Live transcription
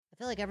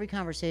feel like every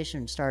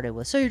conversation started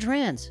with, so you're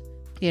trans.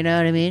 You know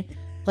what I mean?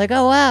 Like,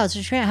 oh, wow, how's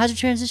your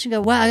transition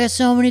go? Wow, I got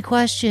so many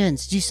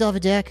questions. Do you still have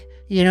a dick?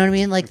 You know what I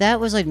mean? Like, that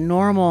was like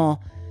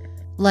normal.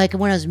 Like,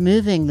 when I was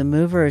moving, the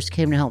movers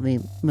came to help me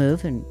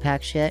move and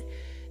pack shit.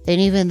 And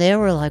even they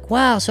were like,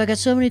 wow, so I got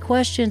so many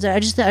questions.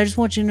 I just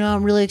want you to know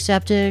I'm really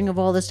accepting of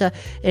all this stuff.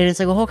 And it's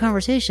like a whole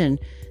conversation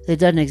that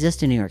doesn't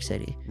exist in New York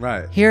City.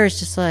 Right. Here it's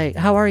just like,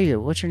 how are you?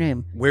 What's your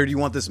name? Where do you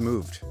want this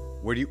moved?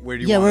 Where do you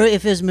want it?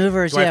 If it's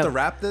movers, do I have to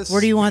wrap this? Where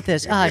do you want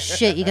this? Ah,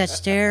 shit, you got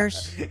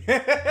stairs?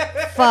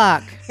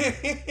 Fuck.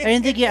 I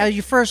didn't think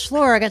your first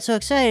floor, I got so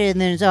excited, and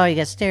then it's, you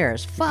got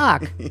stairs.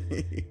 Fuck.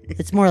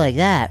 It's more like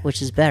that,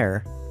 which is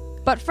better.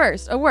 But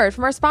first, a word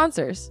from our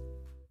sponsors.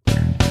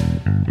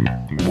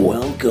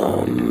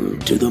 Welcome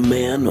to the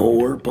Man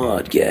Whore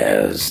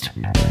Podcast.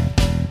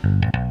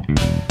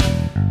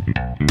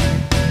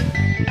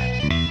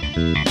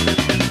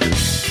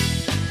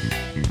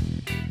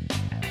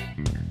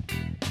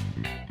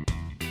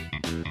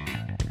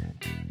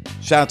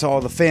 Shout out to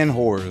all the fan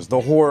whores,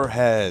 the whore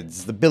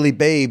heads, the Billy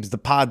babes, the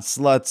pod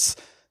sluts,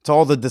 to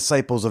all the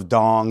disciples of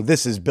Dong.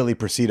 This is Billy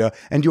Presida,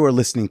 and you are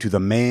listening to the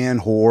Man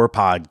Whore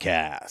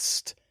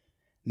Podcast.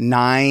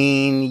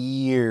 9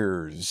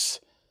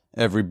 years.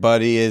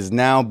 Everybody, has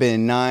now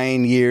been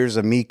 9 years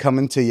of me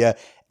coming to you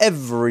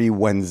every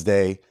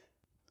Wednesday.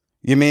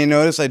 You may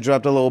notice I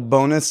dropped a little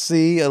bonus,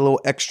 a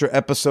little extra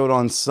episode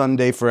on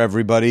Sunday for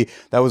everybody.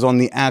 That was on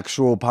the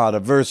actual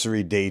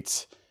podiversary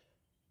dates.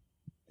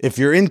 If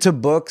you're into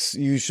books,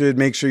 you should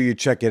make sure you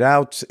check it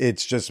out.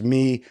 It's just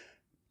me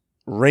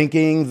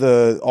ranking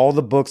all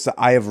the books that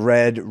I have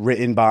read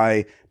written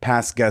by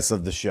past guests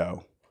of the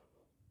show.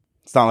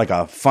 It's not like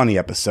a funny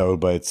episode,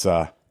 but it's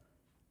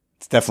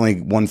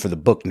definitely one for the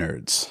book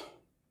nerds.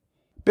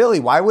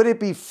 Billy, why would it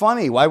be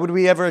funny? Why would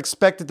we ever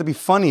expect it to be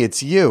funny?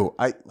 It's you.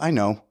 I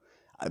know.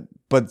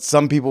 But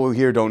some people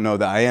here don't know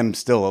that I am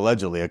still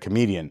allegedly a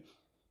comedian.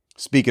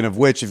 Speaking of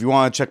which, if you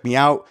want to check me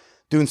out,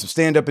 doing some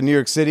stand-up in New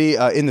York City.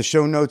 In the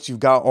show notes, you've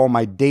got all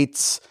my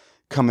dates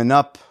coming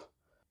up.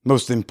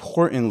 Most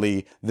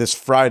importantly, this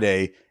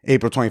Friday,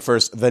 April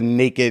 21st, the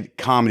Naked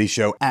Comedy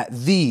Show at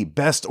the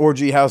best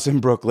orgy house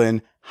in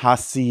Brooklyn,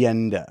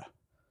 Hacienda.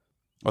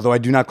 Although I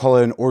do not call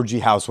it an orgy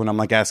house when I'm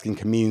like asking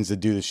comedians to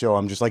do the show.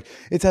 I'm just like,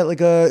 it's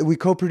at we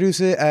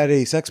co-produce it at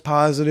a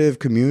sex-positive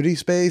community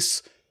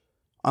space.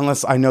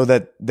 Unless I know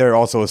that they're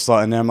also a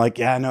slut. And then I'm like,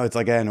 yeah, no, it's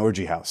like an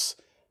orgy house.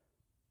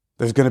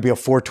 There's going to be a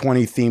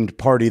 420 themed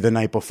party the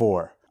night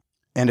before.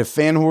 And if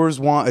fan whores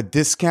want a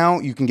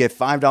discount, you can get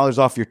 $5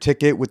 off your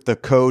ticket with the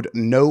code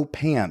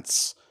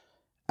NOPANTS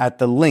at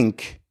the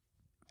link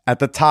at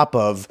the top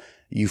of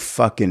You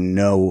Fucking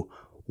Know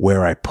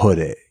Where I Put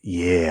It.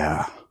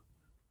 Yeah.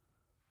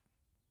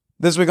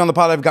 This week on the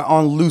pod, I've got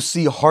on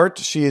Lucy Hart.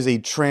 She is a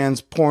trans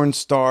porn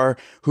star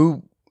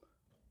who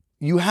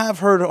you have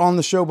heard on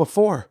the show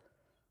before.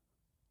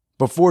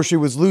 Before she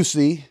was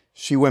Lucy,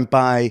 she went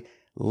by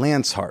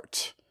Lance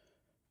Hart.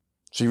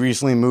 She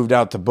recently moved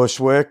out to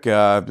Bushwick,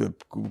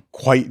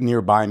 quite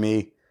nearby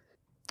me,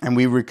 and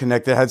we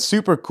reconnected, had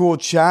super cool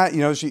chat. You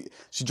know, she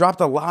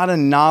dropped a lot of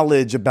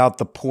knowledge about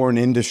the porn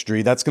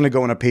industry. That's going to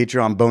go in a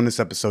Patreon bonus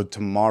episode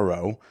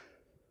tomorrow,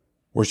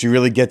 where she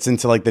really gets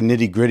into like the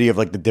nitty gritty of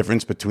like the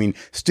difference between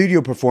studio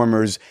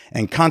performers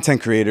and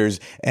content creators,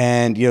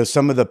 and, you know,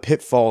 some of the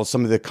pitfalls,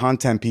 some of the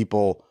content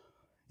people.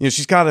 You know,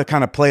 she's got to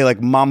kind of play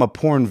like mama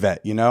porn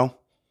vet, you know?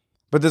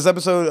 But this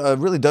episode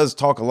really does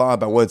talk a lot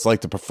about what it's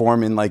like to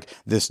perform in like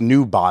this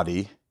new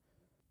body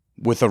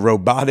with a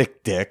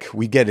robotic dick.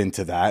 We get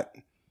into that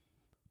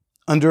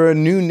under a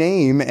new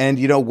name, and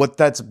you know what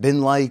that's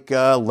been like,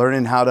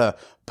 learning how to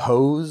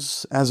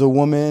pose as a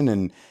woman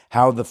and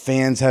how the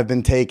fans have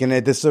been taking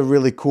it. This is a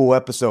really cool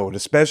episode,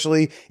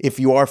 especially if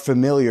you are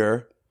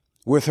familiar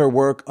with her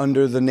work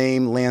under the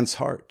name Lance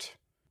Hart.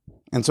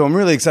 And so I'm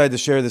really excited to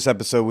share this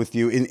episode with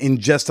you in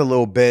just a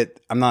little bit.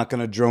 I'm not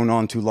going to drone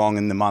on too long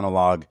in the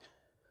monologue.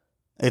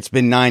 It's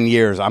been 9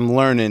 years. I'm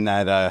learning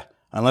that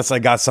unless I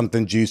got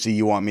something juicy,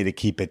 you want me to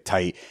keep it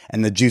tight.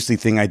 And the juicy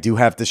thing I do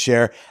have to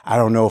share, I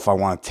don't know if I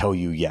want to tell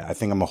you yet. I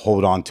think I'm going to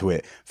hold on to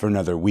it for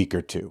another week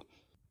or two.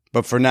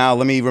 But for now,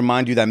 let me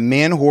remind you that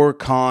Man Whore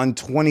Con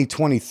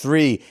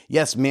 2023,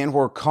 yes, Man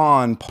Whore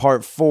Con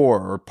Part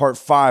 4 or Part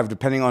 5,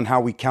 depending on how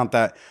we count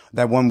that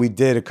one we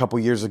did a couple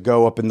years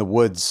ago up in the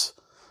woods.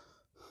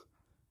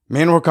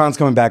 Man Whore Con's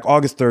coming back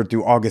August 3rd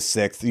through August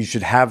 6th. You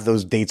should have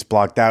those dates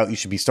blocked out. You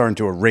should be starting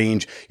to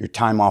arrange your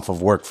time off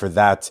of work for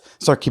that.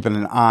 Start keeping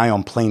an eye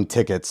on plane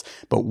tickets.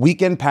 But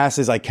weekend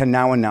passes, I can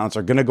now announce,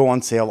 are going to go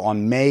on sale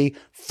on May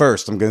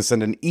 1st. I'm going to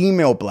send an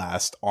email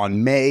blast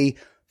on May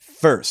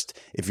 1st.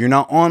 If you're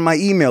not on my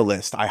email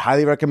list, I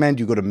highly recommend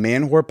you go to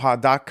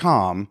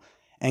manwhorepod.com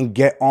and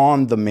get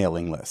on the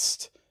mailing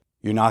list.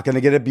 You're not going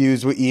to get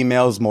abused with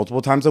emails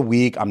multiple times a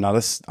week. I'm not a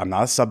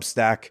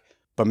Substack.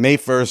 But May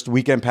 1st,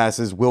 weekend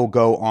passes will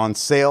go on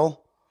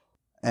sale,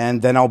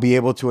 and then I'll be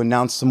able to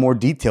announce some more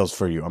details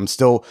for you.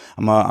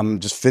 I'm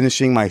just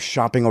finishing my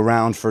shopping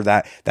around for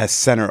that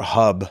center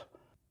hub.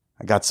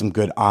 I got some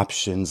good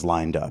options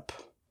lined up.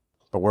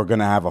 but we're going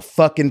to have a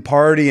fucking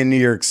party in New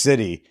York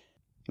City.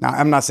 Now,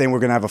 I'm not saying we're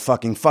going to have a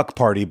fucking fuck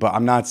party, but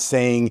I'm not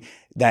saying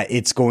that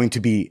it's going to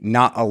be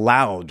not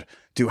allowed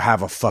to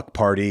have a fuck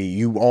party.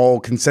 You all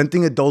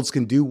consenting adults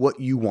can do what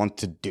you want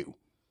to do.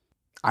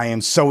 I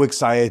am so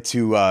excited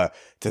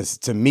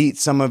to meet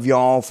some of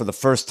y'all for the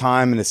first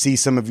time and to see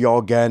some of y'all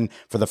again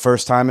for the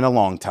first time in a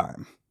long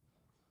time.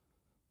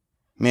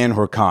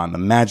 Man-Whore-Con, the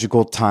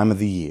magical time of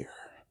the year.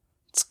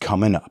 It's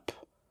coming up.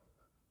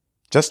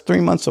 Just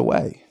 3 months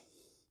away.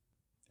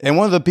 And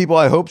one of the people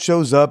I hope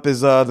shows up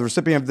is the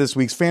recipient of this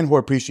week's Fan Whore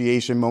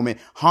Appreciation Moment,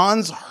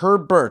 Hans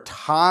Herbert.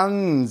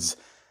 Hans,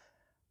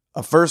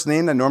 a first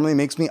name that normally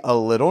makes me a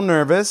little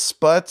nervous,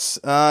 but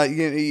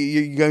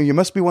you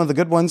must be one of the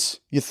good ones.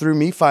 You threw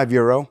me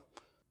 €5.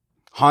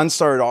 Hans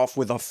started off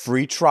with a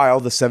free trial,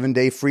 the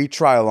 7-day free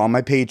trial on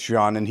my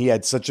Patreon, and he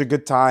had such a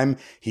good time,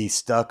 he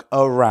stuck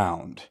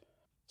around.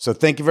 So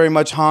thank you very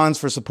much, Hans,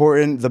 for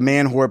supporting the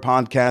Man Whore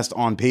podcast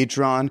on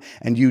Patreon,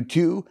 and you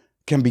too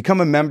can become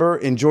a member,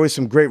 enjoy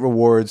some great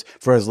rewards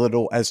for as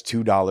little as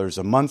 $2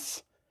 a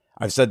month.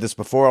 I've said this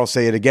before, I'll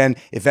say it again.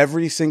 If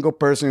every single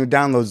person who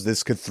downloads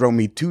this could throw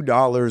me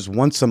 $2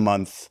 once a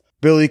month,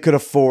 Billy could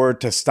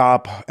afford to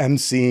stop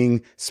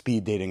emceeing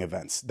speed dating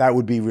events. That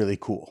would be really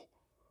cool.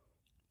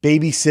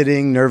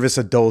 Babysitting nervous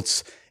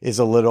adults is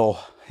a little,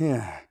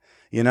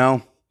 you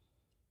know?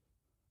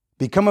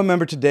 Become a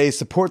member today,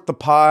 support the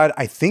pod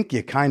I think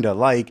you kind of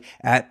like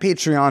at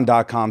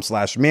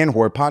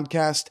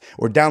patreon.com/manwhorepodcast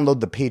or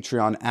download the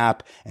Patreon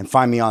app and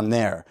find me on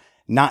there.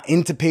 Not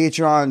into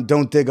Patreon,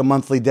 don't dig a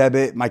monthly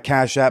debit, my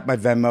Cash App, my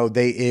Venmo,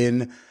 they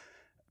in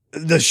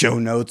the show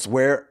notes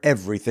where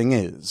everything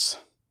is.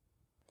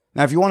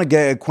 Now, if you want to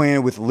get acquainted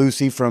with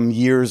Lucy from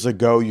years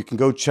ago, you can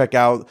go check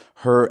out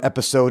her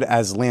episode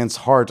as Lance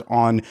Hart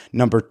on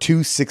number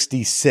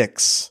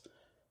 266.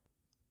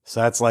 So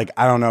that's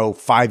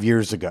 5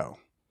 years ago.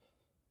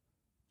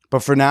 But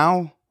for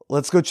now,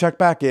 let's go check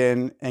back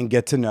in and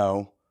get to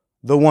know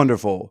the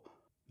wonderful,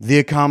 the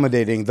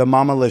accommodating, the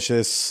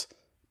mamalicious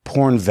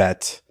porn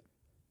vet,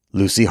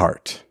 Lucy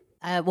Hart.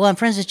 I'm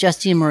friends with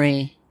Justine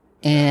Marie,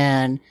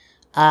 and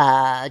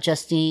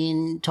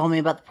Justine told me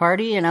about the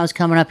party, and I was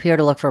coming up here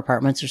to look for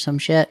apartments or some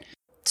shit.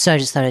 So I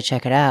just thought I'd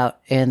check it out,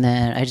 and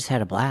then I just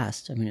had a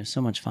blast. I mean, it was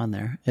so much fun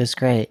there. It was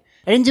great.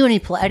 I didn't do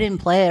any I didn't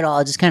play at all.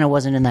 I just kind of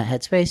wasn't in that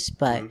headspace,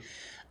 but it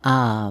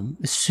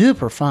was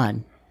super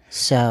fun.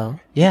 So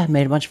yeah,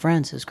 made a bunch of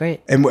friends. It was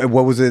great. And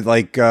what was it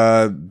like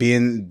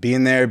being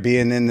there,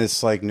 being in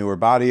this newer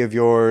body of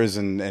yours,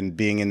 and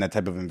being in that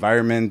type of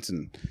environment?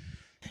 And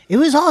it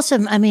was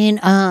awesome. I mean,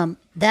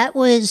 that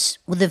was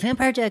with the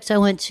Vampire Dykes I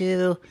went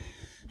to.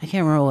 I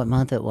can't remember what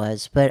month it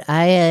was, but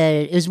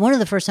it was one of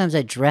the first times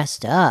I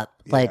dressed up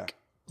like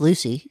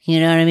Lucy. You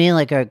know what I mean,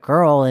 like a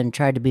girl, and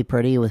tried to be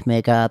pretty with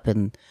makeup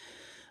and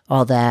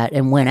all that,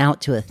 and went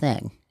out to a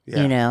thing,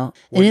 you know.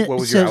 What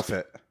was your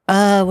outfit?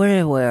 What did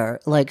I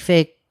wear? Like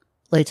fake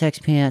latex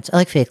pants. I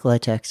like fake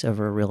latex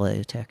over real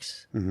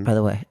latex, by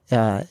the way.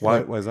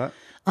 Why is that?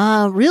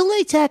 Real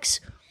latex,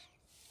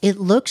 it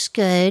looks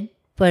good,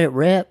 but it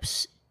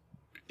rips.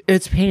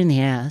 It's a pain in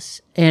the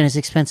ass, and it's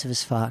expensive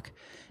as fuck.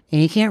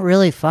 And you can't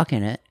really fuck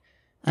in it.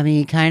 I mean,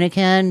 you kind of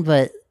can,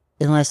 but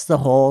unless the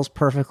holes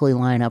perfectly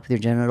line up with your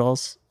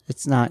genitals,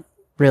 it's not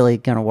really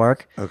going to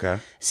work. Okay.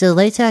 So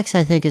latex,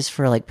 I think, is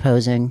for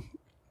posing,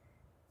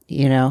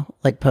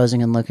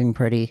 posing and looking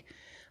pretty.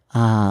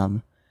 I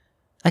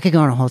could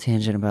go on a whole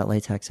tangent about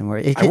latex and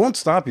where I won't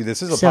stop you.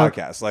 This is a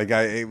podcast.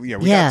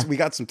 We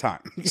got some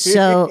time.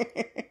 So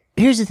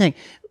here's the thing.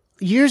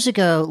 Years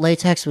ago,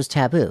 latex was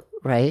taboo,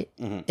 right?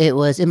 Mm-hmm. It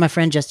was, and my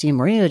friend Justine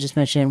Marie, who I just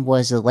mentioned,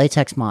 was a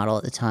latex model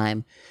at the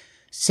time,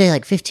 say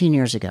 15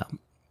 years ago.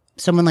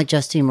 Someone like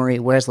Justine Marie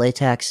wears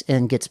latex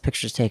and gets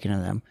pictures taken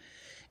of them,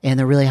 and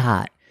they're really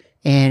hot.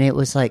 And it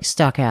was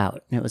stuck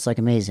out, and it was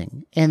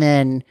amazing. And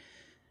then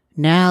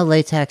now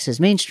latex is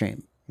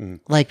mainstream.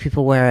 Mm-hmm.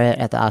 People wear it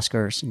at the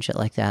Oscars and shit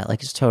like that.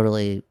 It's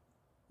totally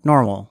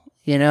normal.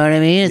 You know what I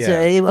mean? It's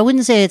I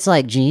wouldn't say it's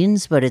like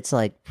jeans, but it's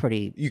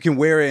pretty. You can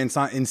wear it and it's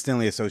not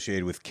instantly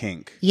associated with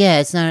kink. Yeah,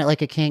 it's not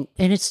like a kink.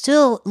 And it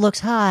still looks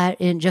hot,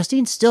 and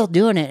Justine's still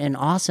doing it and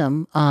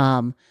awesome.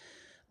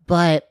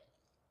 But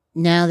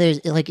now there's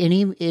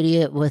any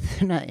idiot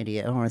with, not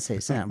idiot, I don't want to say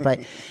sound,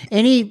 but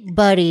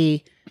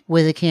anybody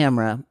with a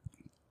camera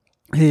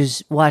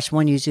who's watched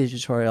one YouTube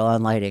tutorial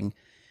on lighting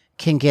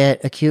can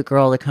get a cute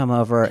girl to come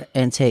over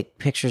and take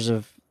pictures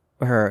of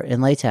her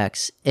in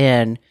latex,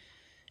 and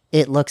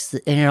it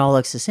all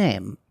looks the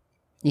same.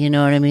 You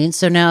know what I mean?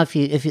 So now if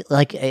you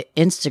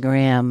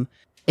Instagram,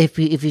 if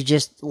you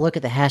just look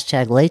at the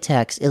hashtag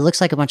latex, it looks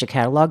like a bunch of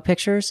catalog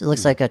pictures. It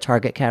looks like a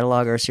Target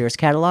catalog or a Sears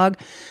catalog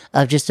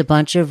of just a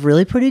bunch of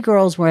really pretty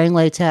girls wearing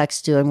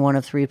latex doing one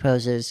of three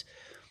poses,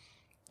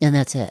 and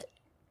that's it.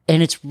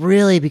 And it's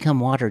really become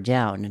watered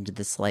down into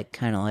this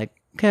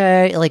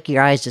okay,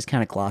 your eyes just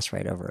kind of gloss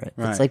right over it.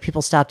 Right. It's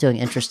people stop doing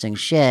interesting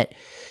shit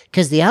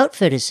because the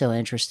outfit is so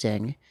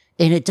interesting,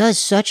 and it does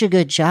such a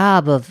good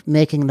job of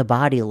making the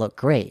body look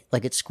great.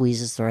 It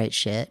squeezes the right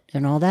shit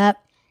and all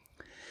that.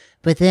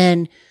 But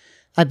then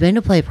I've been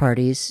to play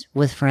parties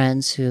with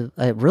friends who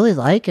I really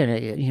like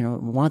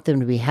and, want them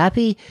to be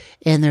happy.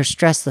 And they're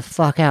stressed the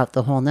fuck out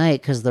the whole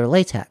night because they're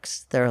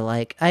latex. They're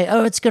like,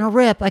 it's going to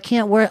rip. I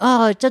can't wear it.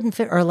 Oh, it doesn't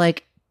fit. Or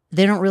like,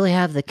 they don't really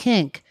have the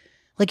kink.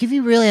 Like if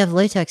you really have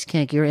latex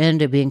kink, you're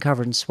into being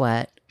covered in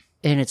sweat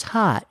and it's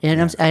hot.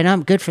 And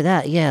I'm good for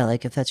that. Yeah.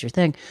 Like if that's your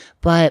thing.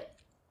 But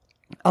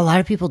a lot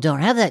of people don't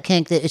have that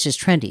kink. That it's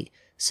just trendy.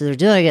 So they're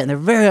doing it and they're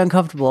very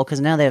uncomfortable because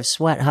now they have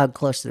sweat hugged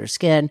close to their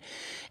skin.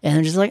 And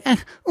they're just like,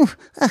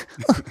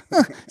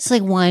 it's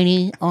like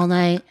whiny all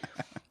night.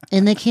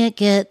 And they can't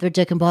get their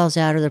dick and balls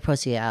out or their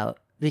pussy out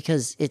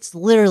because it's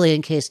literally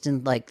encased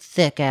in like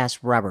thick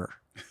ass rubber,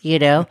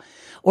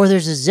 Or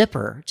there's a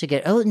zipper to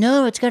get, oh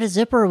no, it's got a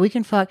zipper. We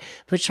can fuck,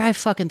 but try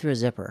fucking through a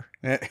zipper.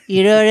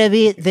 You know what I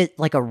mean? That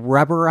like a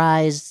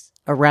rubberized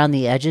around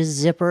the edges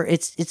zipper.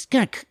 It's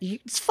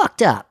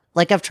fucked up.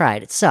 Like I've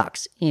tried, it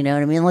sucks. You know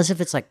what I mean? Unless if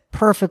it's like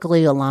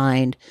perfectly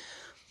aligned.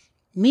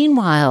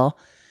 Meanwhile,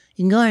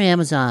 you can go on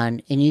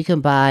Amazon and you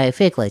can buy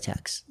fake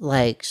latex,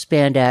 like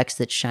spandex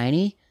that's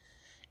shiny,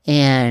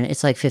 and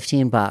it's like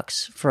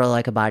 $15 for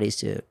like a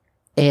bodysuit.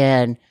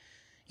 And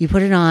you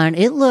put it on,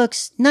 it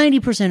looks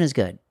 90% as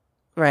good,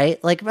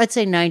 right? Like I'd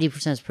say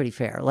 90% is pretty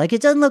fair. Like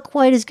it doesn't look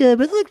quite as good,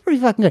 but it looks pretty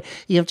fucking good.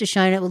 You have to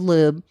shine it with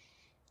lube.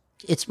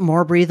 It's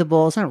more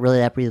breathable. It's not really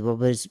that breathable,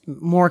 but it's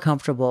more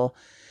comfortable.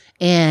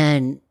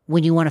 And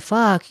when you want to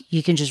fuck,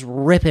 you can just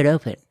rip it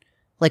open,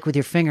 like with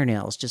your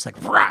fingernails, just like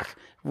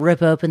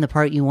rip open the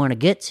part you want to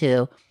get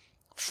to,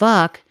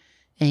 fuck,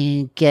 and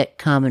you get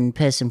cum and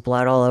piss and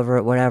blood all over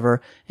it,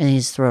 whatever, and then you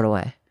just throw it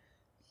away.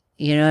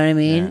 You know what I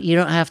mean? Yeah. You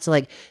don't have to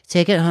like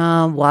take it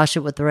home, wash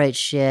it with the right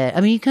shit.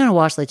 I mean, you kind of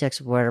wash latex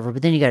or whatever,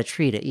 but then you got to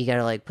treat it. You got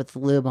to like put the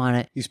lube on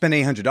it. You spend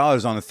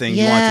 $800 on a thing,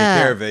 you want to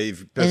take care of it. You've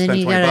spent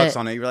 $20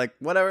 on it. You're like,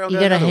 whatever. You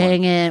got to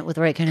hang it with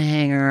the right kind of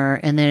hanger,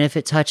 and then if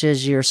it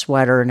touches your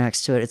sweater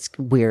next to it, it's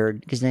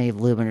weird because then you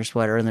have lube on your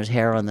sweater and there's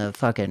hair on the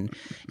fucking.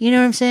 You know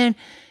what I'm saying?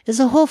 It's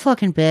a whole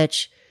fucking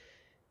bitch,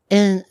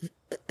 and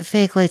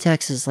fake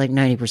latex is like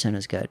 90%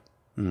 as good.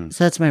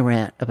 So that's my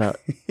rant about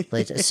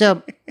latex.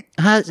 So,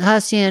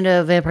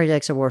 Hacienda, Vampire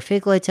Dykes, I wore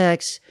fake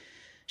latex,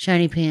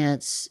 shiny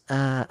pants,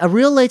 a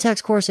real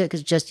latex corset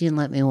because Justine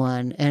lent me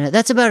one, and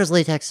that's about as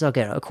latex as I'll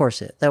get. A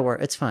corset that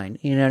works. It's fine.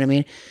 You know what I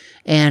mean?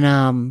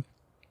 And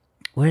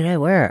what did I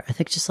wear? I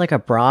think just like a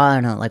bra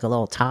and like a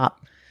little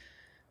top,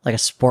 like a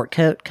sport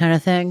coat kind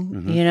of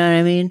thing. You know what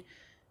I mean?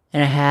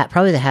 And a hat,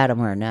 probably the hat I'm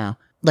wearing now,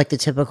 like the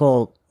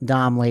typical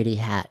dom lady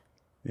hat.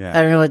 Yeah.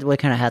 I don't know what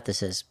kind of hat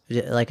this is.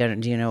 Like,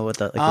 do you know what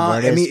the word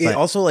is? I mean, it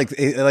also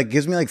it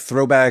gives me like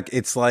throwback.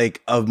 It's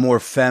like a more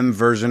femme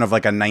version of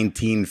like a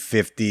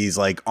 1950s,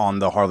 like on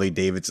the Harley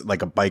Davidson,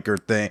 like a biker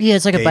thing. Yeah,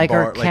 it's like a biker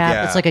bar, cap. like,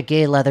 yeah. It's like a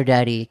gay leather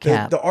daddy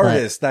cap. The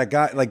artist, that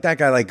guy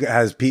like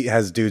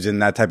has dudes in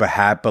that type of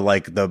hat, but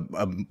like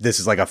this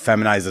is like a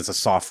feminized. It's a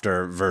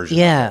softer version.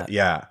 Yeah, of it.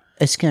 Yeah.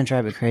 It's gonna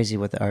drive me crazy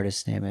what the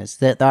artist's name is.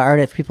 The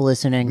artist, people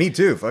listening. Me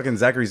too. Fucking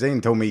Zachary Zane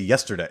told me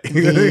yesterday.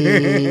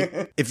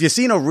 If you've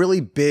seen a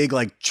really big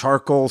like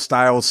charcoal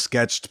style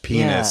sketched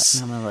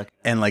penis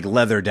and like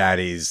leather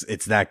daddies,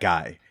 it's that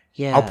guy.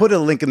 Yeah. I'll put a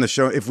link in the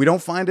show. If we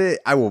don't find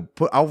it,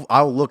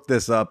 I'll look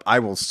this up. I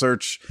will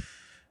search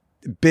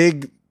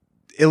big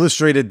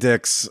illustrated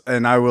dicks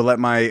and I will let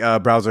my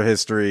browser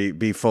history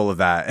be full of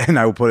that and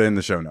I will put it in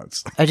the show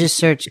notes. I just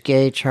searched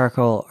gay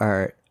charcoal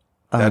art.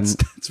 That's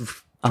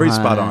pretty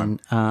spot on.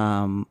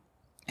 And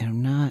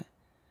I'm not.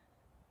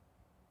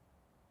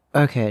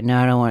 Okay,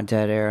 now I don't want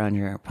dead air on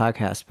your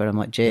podcast, but I'm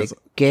like,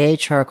 gay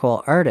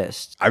charcoal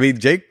artist. I mean,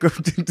 Jake,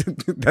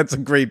 that's a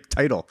great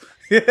title.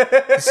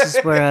 This is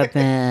where I've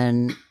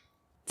been.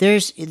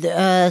 There's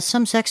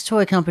some sex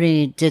toy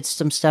company did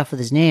some stuff with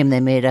his name. They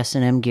made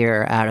S&M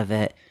gear out of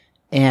it,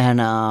 and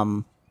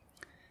I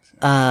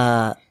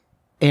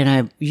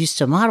used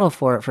to model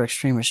for it for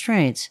Extreme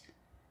Restraints.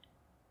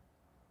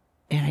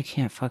 And I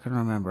can't fucking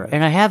remember.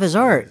 And I have his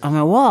art on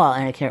my wall,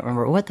 and I can't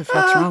remember. What the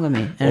fuck's wrong with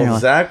me? Well,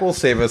 Zach will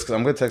save us, because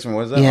I'm going to text him.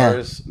 What is that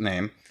artist's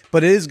name?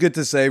 But it is good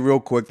to say real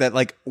quick that,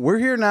 like, we're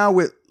here now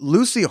with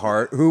Lucy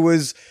Hart, who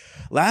was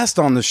last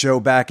on the show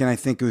back in, I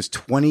think it was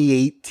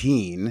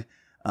 2018,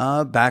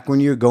 back when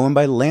you were going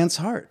by Lance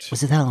Hart.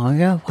 Was it that long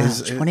ago? Wow,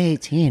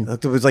 2018.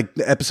 It was, like,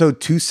 episode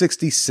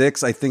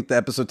 266. I think the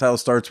episode title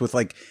starts with,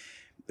 like,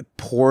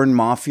 porn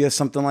mafia,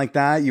 something like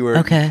that. You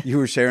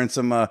were sharing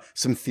some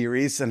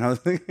theories, and I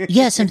was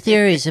like, some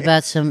theories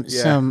about some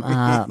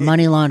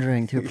money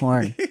laundering through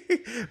porn.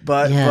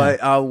 But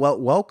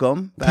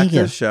welcome back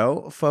to the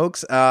show,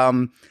 folks.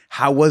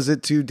 How was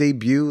it to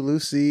debut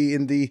Lucy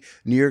in the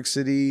New York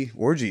City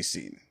orgy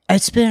scene?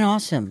 It's been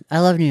awesome. I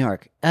love New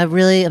York.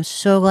 I'm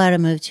so glad I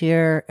moved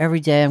here.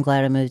 Every day I'm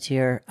glad I moved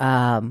here.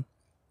 So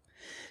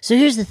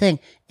here's the thing,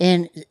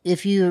 and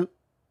if you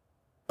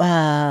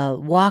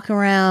walk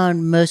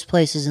around most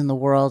places in the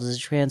world as a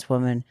trans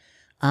woman,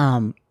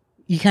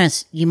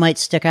 you might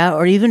stick out,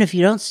 or even if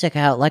you don't stick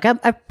out, like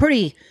I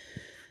pretty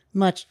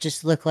much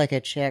just look like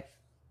a chick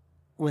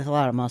with a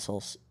lot of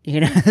muscles,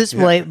 at this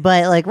point,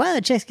 but like, wow,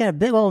 the chick's got a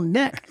big old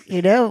neck,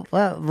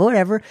 well,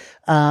 whatever.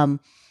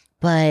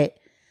 But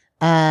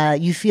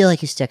you feel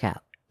like you stick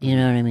out. You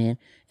know what I mean?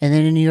 And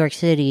then in New York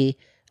City,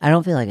 I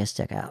don't feel like I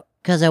stick out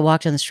because I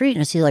walk down the street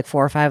and I see like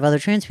 4 or 5 other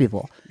trans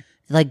people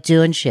like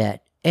doing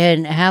shit.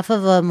 And half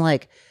of them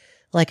like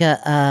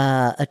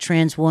a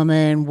trans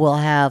woman will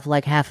have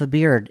like half a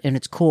beard and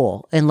it's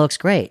cool and looks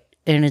great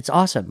and it's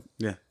awesome.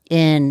 Yeah.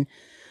 In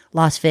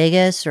Las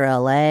Vegas or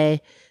LA,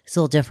 it's a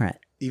little different.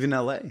 Even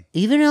LA.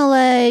 Even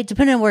LA,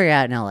 depending on where you're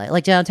at in LA.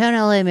 Like downtown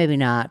LA, maybe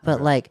not,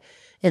 but like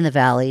in the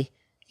valley,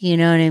 you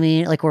know what I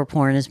mean? Like where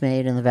porn is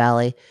made in the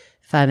valley.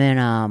 If I'm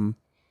in,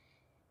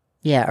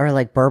 or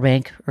like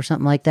Burbank or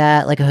something like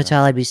that, like a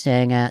hotel I'd be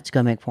staying at to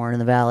go make porn in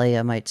the valley,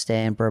 I might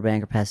stay in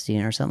Burbank or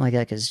Pasadena or something like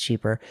that because it's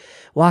cheaper.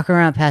 Walk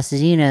around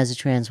Pasadena as a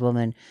trans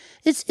woman,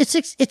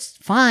 it's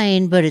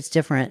fine, but it's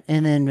different.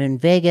 And then in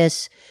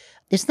Vegas,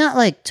 it's not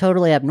like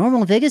totally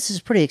abnormal. Vegas is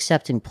a pretty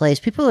accepting place.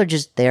 People are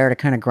just there to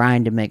kind of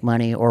grind and make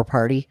money or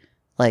party,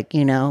 like,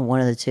 you know, one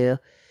of the two.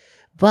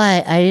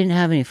 But I didn't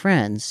have any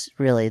friends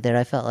really that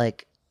I felt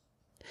like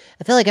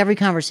every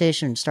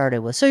conversation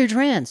started with, so you're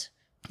trans,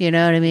 you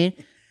know what I mean?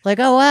 Like,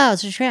 oh, wow,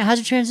 how's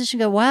your transition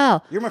go?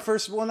 Wow. You're my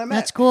first one I met.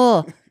 That's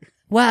cool.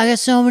 Wow, I got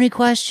so many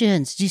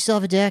questions. Do you still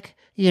have a dick?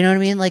 You know what I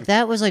mean? Like,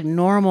 that was like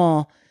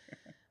normal.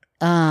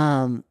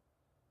 Like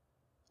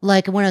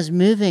when I was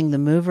moving, the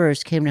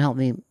movers came to help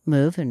me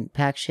move and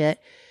pack shit.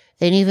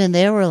 And even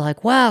they were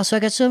like, wow, so I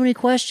got so many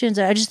questions.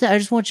 I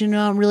just want you to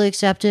know I'm really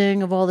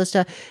accepting of all this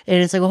stuff.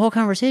 And it's like a whole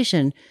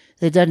conversation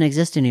that doesn't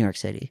exist in New York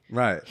City.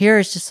 Right. Here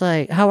it's just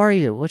like, how are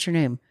you? What's your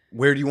name?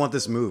 Where do you want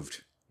this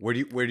moved? Where do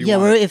you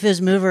want if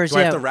it's movers, do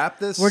I have to wrap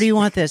this? Where do you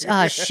want this?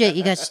 Ah, shit,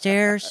 you got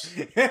stairs?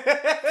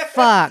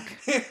 Fuck.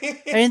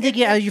 I didn't think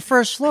your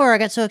first floor, I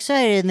got so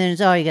excited, and then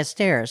you got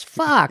stairs.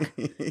 Fuck.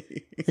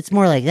 It's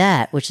more like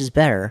that, which is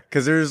better.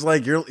 Because there's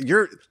like,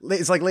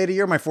 it's like, lady,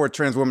 you're my 4th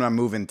trans woman I'm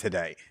moving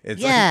today.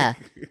 It's yeah.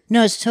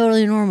 No, it's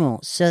totally normal.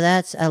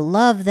 So I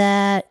love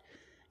that.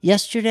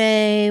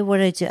 Yesterday, what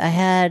did I do? I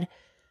had,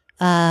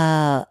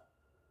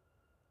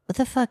 what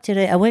the fuck did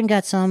I went and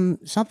got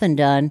something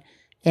done.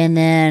 And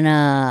then,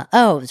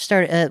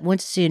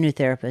 went to see a new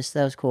therapist.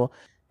 That was cool.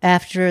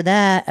 After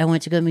that, I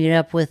went to go meet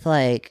up with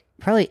like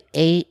probably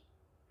 8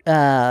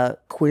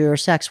 queer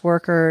sex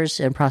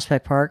workers in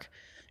Prospect Park.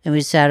 And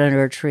we sat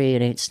under a tree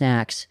and ate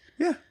snacks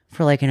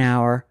for like an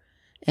hour.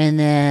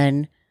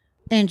 And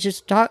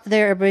just talked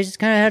there. Everybody just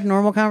kind of had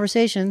normal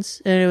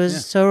conversations. And it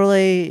was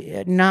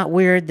totally not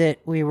weird that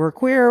we were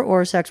queer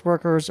or sex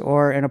workers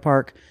or in a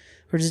park.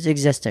 We're just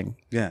existing.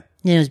 Yeah.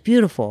 And it was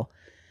beautiful.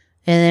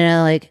 And then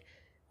I like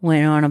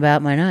went on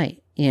about my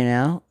night, you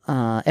know.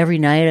 Every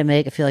night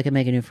I feel like I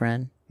make a new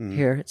friend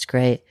here. It's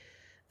great.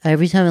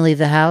 Every time I leave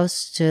the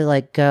house to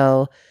like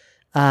go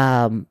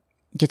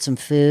get some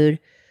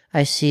food,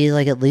 I see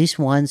like at least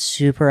one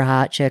super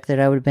hot chick that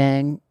I would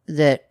bang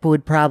that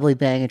would probably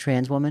bang a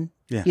trans woman.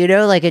 Yeah. You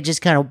know, like it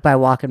just kind of by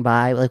walking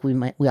by, like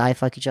we eye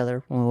fuck each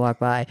other when we walk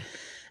by.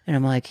 And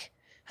I'm like,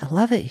 I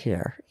love it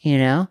here, you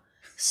know?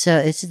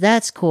 So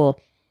that's cool.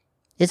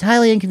 It's a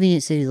highly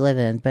inconvenient city to live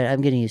in, but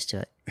I'm getting used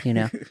to it, you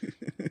know?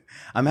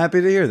 I'm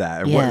happy to hear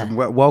that. Yeah.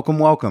 Welcome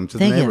to Thank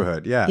the you.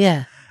 neighborhood. Yeah.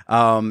 Yeah.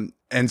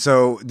 And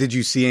so did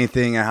you see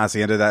anything at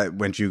Hacienda that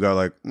went you go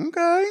like,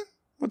 okay,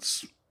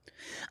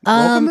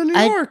 welcome to New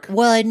York?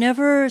 I'd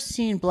never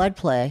seen blood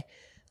play,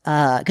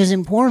 because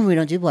in porn we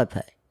don't do blood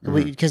play.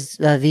 Because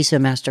Visa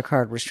and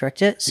MasterCard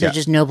restrict it. So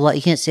just no blood.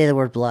 You can't say the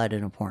word blood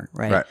in a porn,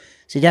 right?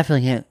 So you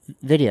definitely can't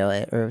video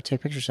it or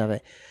take pictures of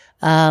it.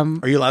 Are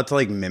you allowed to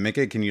like mimic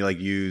it? Can you like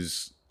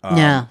use...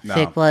 no,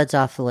 fake blood's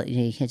off the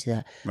you can't do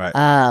that. Right.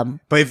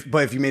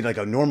 But if you made like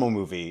a normal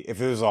movie,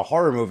 if it was a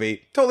horror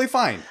movie, totally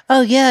fine.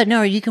 Oh yeah,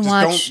 no, you can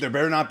watch. There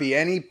better not be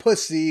any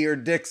pussy or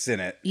dicks in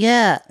it.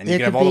 Yeah. And you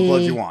can have all the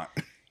blood you want.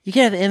 You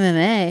could have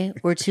MMA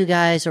where 2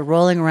 guys are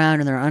rolling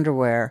around in their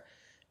underwear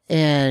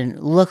and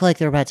look like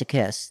they're about to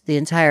kiss the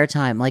entire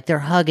time. Like they're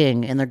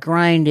hugging and they're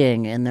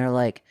grinding and they're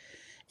like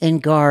in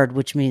guard,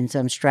 which means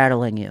I'm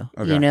straddling you.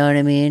 Okay. You know what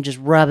I mean? Just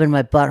rubbing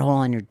my butthole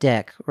on your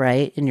dick,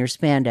 right? In your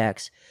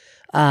spandex.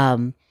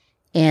 And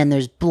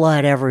there's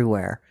blood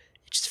everywhere.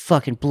 Just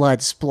fucking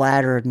blood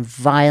splattered and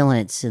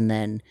violence. And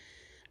then,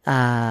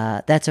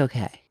 that's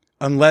okay.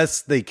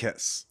 Unless they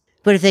kiss.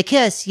 But if they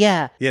kiss,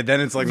 yeah. Yeah,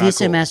 then it's like not Visa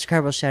cool. and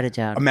MasterCard will shut it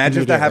down.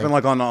 Imagine if that happened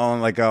like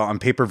on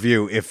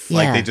pay-per-view, if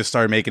like they just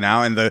started making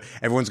out and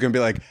everyone's going to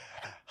be like,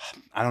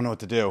 I don't know what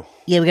to do.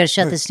 Yeah, we got to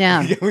shut this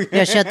down. We got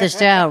to shut this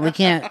down. We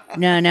can't,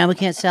 now we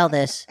can't sell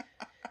this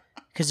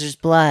because there's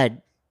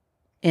blood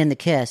in the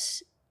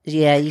kiss.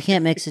 Yeah, you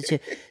can't mix the two.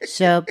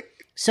 So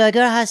I go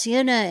to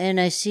Hacienda and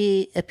I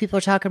see people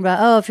are talking about,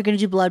 oh, if you're going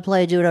to do blood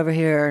play, do it over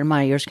here. And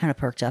my ears kind of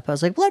perked up. I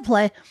was like, blood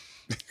play?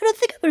 I don't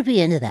think I'm going to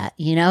be into that.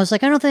 You know, I was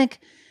like, I don't think.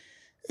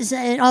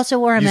 And also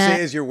where I'm at. You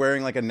say as you're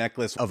wearing like a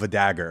necklace of a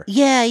dagger.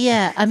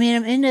 Yeah. I mean,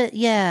 I'm into,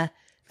 yeah.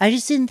 I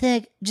just didn't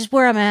think, just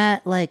where I'm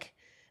at, like,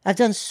 I've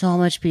done so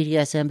much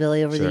BDSM,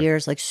 Billy, over the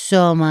years, like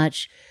so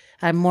much.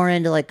 I'm more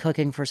into like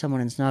cooking for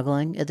someone and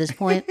snuggling at this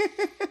point.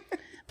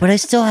 But I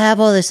still have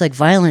all this like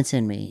violence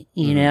in me,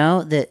 you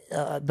know,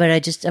 that, but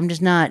I'm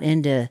just not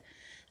into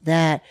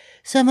that.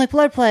 So I'm like,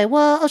 blood play.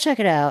 Well, I'll check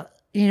it out.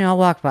 I'll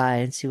walk by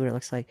and see what it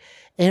looks like.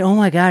 And oh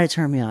my God, it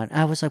turned me on.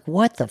 I was like,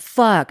 what the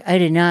fuck? I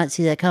did not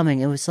see that coming.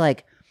 It was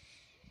like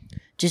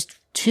just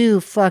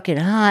two fucking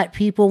hot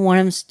people. One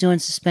of them's doing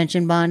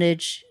suspension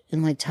bondage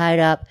and like tied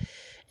up,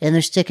 and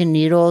they're sticking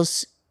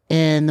needles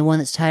in the one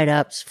that's tied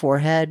up's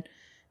forehead.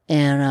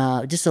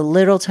 And just a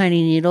little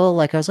tiny needle.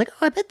 Like I was like,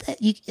 oh, I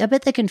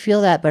bet they can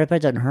feel that, but I bet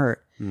it doesn't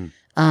hurt.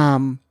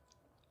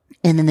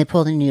 And then they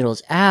pulled the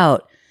needles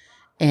out.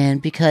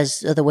 And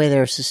because of the way they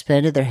were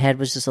suspended, their head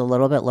was just a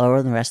little bit lower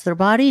than the rest of their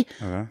body.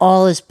 Okay.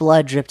 All this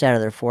blood dripped out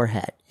of their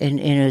forehead. And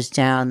it was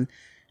down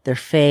their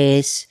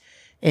face.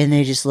 And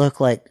they just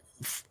looked like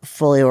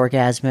fully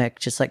orgasmic,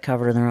 just like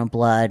covered in their own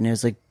blood. And it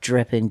was like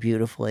dripping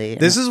beautifully.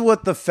 This is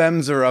what the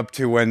femmes are up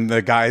to when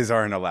the guys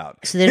aren't allowed.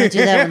 So they don't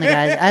do that when the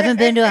guys... I haven't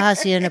been to a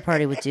hacienda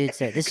party with dudes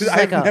there. This is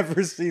like I've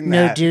never seen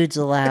no that. dudes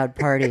allowed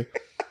party.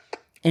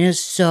 And it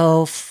was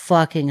so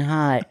fucking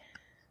hot.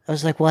 I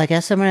was like, well, I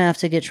guess I'm going to have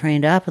to get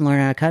trained up and learn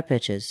how to cut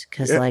bitches.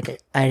 Because,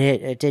 like,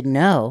 I didn't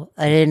know.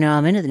 I didn't know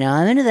I'm into that. Now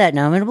I'm into that.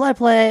 Now I'm into blood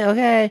play.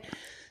 Okay.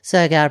 So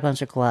I got a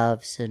bunch of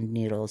gloves and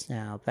needles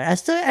now. But I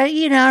still,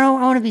 I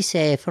want to be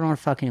safe. I don't want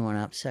to fuck anyone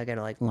up. So I got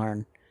to, like,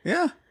 learn.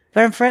 Yeah.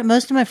 But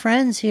most of my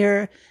friends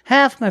here,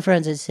 half my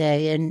friends, I'd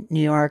say, in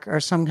New York are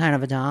some kind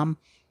of a dom,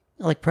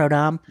 like pro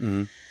dom.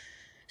 Mm-hmm.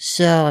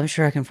 So I'm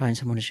sure I can find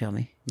someone to show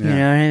me. Yeah. You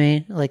know what I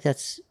mean? Like,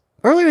 that's...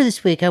 Earlier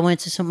this week, I went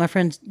to some of my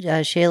friends,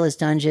 Shayla's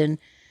dungeon,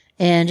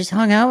 and just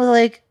hung out with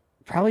like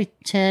probably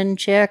 10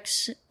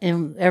 chicks,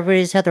 and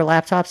everybody's had their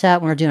laptops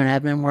out when we're doing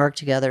admin work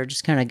together,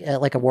 just kind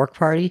of like a work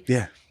party.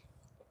 Yeah.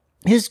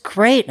 It was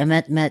great. I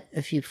met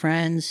a few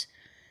friends,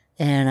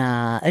 and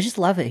I just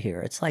love it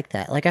here. It's like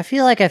that. Like I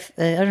feel like I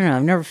don't know,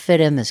 I've never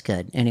fit in this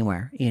good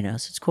anywhere, so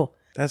it's cool.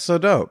 That's so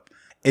dope.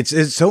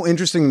 It's so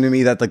interesting to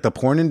me that like the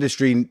porn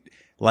industry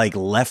like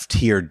left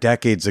here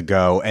decades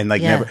ago and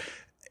like never...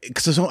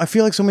 Because I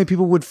feel like so many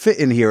people would fit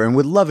in here and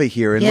would love it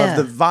here and love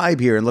the vibe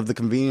here and love the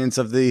convenience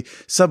of the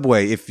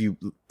subway if you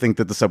think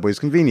that the subway is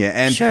convenient.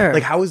 And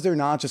like, how is there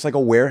not just like a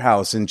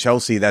warehouse in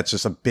Chelsea that's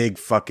just a big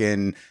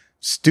fucking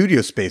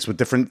studio space with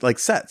different like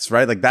sets,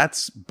 right? Like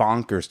that's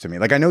bonkers to me.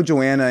 Like I know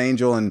Joanna,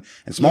 Angel, and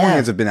Small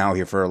Hands have been out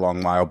here for a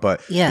long while,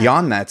 but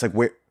beyond that, it's like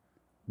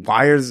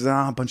why is there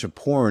not a bunch of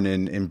porn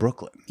in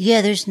Brooklyn? Yeah,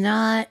 there's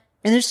not.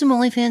 And there's some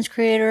OnlyFans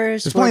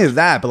creators. There's plenty of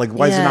that, but like,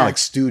 why is there not like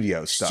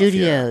studio stuff?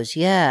 Studios,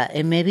 yeah.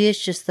 And maybe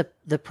it's just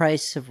the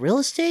price of real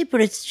estate,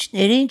 but it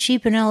ain't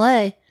cheap in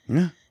LA.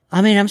 Yeah.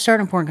 I mean, I'm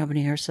starting a porn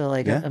company here, so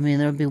like, I mean,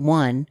 there'll be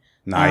one.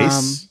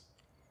 Nice.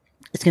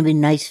 It's going to be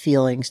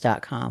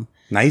nicefeelings.com.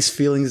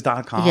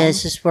 Nicefeelings.com? Yeah,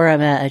 it's just where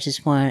I'm at. I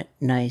just want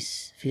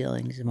nice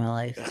feelings in my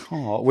life.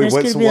 Oh, wait,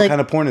 what kind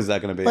of porn is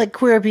that going to be? Like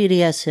queer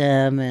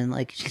BDSM and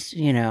like, just,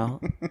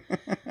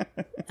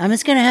 I'm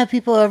just going to have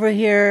people over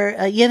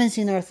here. You haven't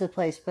seen the rest of the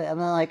place, but I'm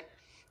like,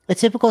 a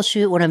typical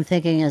shoot, what I'm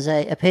thinking is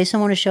I pay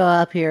someone to show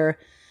up here,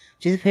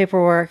 do the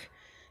paperwork,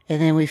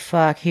 and then we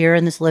fuck here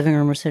in this living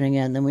room we're sitting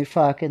in. Then we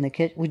fuck in the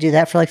kitchen. We do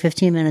that for like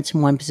 15 minutes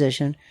in one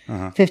position,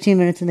 15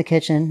 minutes in the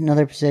kitchen,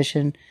 another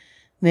position,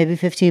 maybe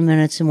 15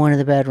 minutes in one of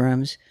the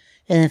bedrooms,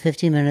 and then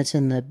 15 minutes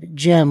in the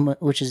gym,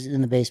 which is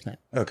in the basement.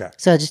 Okay.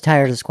 So I just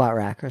tired the squat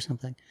rack or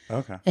something.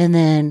 Okay. And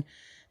then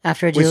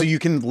after I do... Wait, so you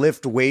can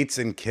lift weights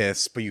and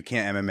kiss, but you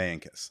can't MMA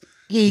and kiss?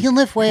 Yeah, you can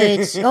lift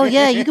weights. Oh,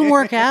 yeah, you can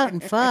work out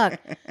and fuck.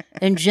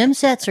 And gym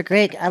sets are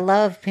great. I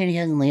love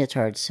pantyhose and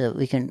leotards, so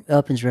we can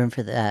opens room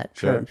for that,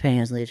 for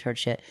pantyhose and leotard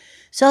shit.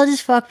 So I'll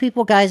just fuck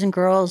people, guys and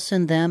girls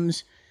and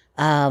thems.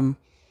 It'll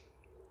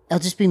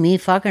just be me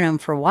fucking them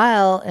for a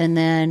while, and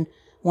then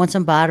once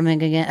I'm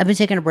bottoming again, I've been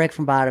taking a break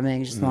from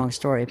bottoming, just a long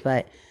story,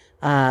 but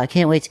I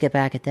can't wait to get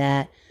back at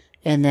that.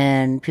 And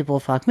then people will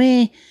fuck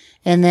me.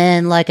 And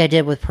then, like I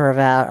did with Perv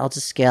Out, I'll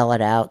just scale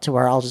it out to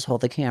where I'll just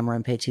hold the camera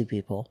and pay two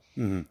people.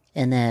 Mm-hmm.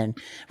 And then,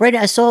 right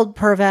now, I sold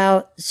Perv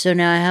Out, so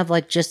now I have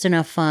like just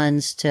enough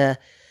funds to,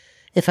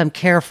 if I'm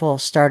careful,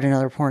 start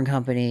another porn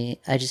company.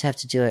 I just have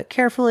to do it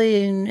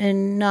carefully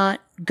and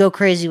not go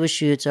crazy with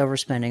shoots,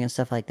 overspending, and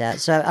stuff like that.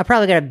 So I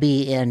probably got to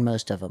be in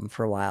most of them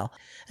for a while.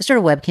 I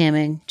started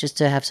webcamming just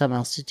to have something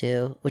else to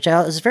do, which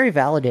is very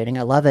validating.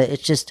 I love it.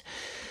 It's just,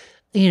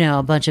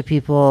 a bunch of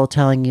people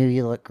telling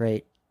you look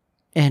great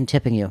and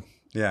tipping you.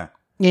 Yeah.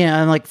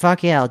 I'm like,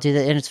 fuck yeah, I'll do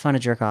that. And it's fun to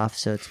jerk off.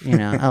 So it's,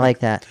 I like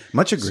that.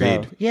 Much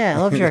agreed. So, yeah, I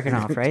love jerking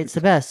off, right? It's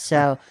the best.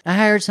 So I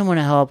hired someone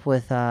to help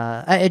with,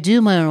 I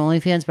do my own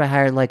OnlyFans, but I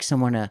hired like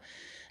someone to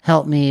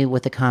help me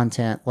with the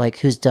content, like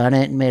who's done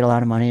it and made a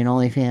lot of money in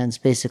OnlyFans.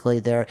 Basically,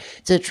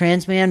 it's a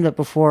trans man, but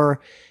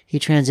before he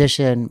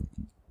transitioned,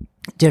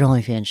 did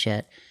OnlyFans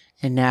shit.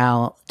 And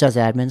now does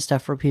admin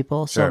stuff for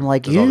people. So I'm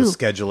like, all the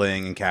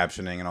scheduling and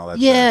captioning and all that.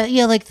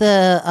 Yeah, like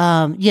the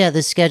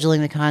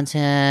scheduling, the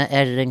content,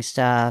 editing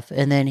stuff,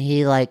 and then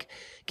he like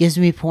gives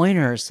me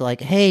pointers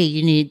like, hey,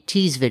 you need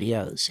tease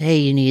videos. Hey,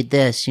 you need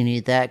this, you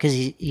need that, because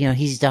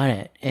he's done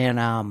it. And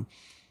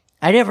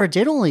I never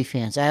did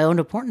OnlyFans. I owned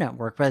a porn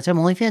network. By the time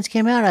OnlyFans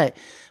came out,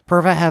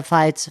 Perva had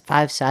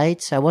five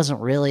sites. I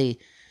wasn't really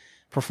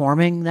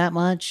performing that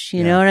much,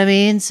 you know what I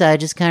mean? So I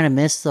just kind of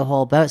missed the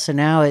whole boat. So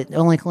now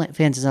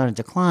OnlyFans is on a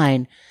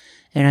decline,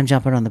 and I'm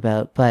jumping on the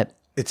boat. But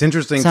it's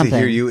interesting something. to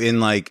hear you in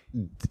like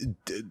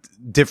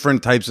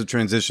different types of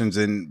transitions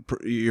in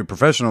your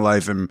professional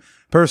life and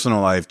personal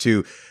life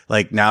to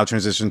like now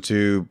transition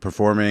to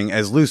performing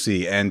as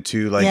Lucy and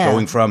to like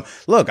going from,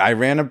 look, I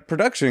ran a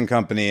production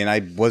company and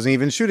I wasn't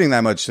even shooting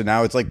that much. So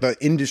now it's like the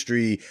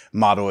industry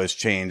model has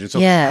changed. And so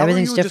how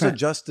everything's are you different.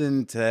 just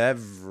adjusting to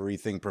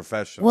everything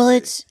professionally? Well,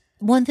 it's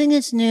one thing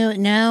that's new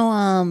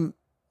now.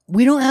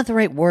 We don't have the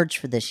right words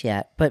for this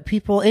yet, but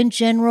people in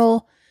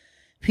general,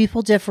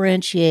 people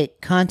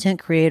differentiate content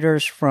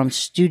creators from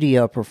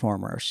studio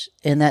performers,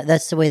 and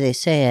that's the way they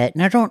say it.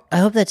 And I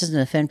hope that doesn't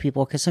offend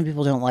people because some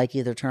people don't like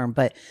either term,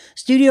 but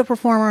studio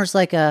performers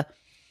like a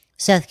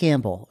Seth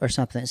Gamble or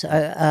something,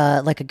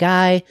 like a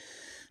guy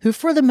who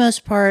for the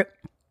most part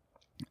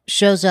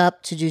shows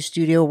up to do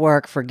studio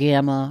work for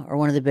Gamma or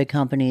one of the big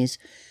companies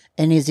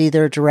and is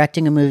either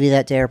directing a movie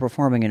that day or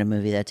performing in a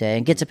movie that day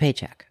and gets a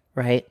paycheck,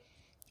 right?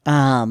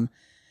 And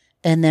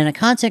then a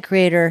content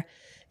creator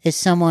is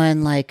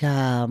someone like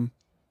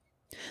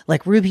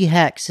Ruby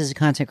Hex is a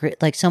content creator,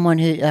 like someone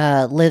who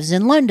lives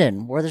in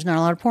London where there's not a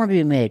lot of porn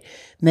being made,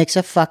 makes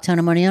a fuck ton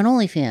of money on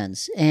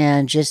OnlyFans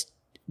and just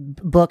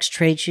books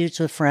trade shoots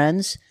with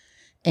friends.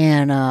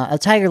 And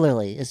Tiger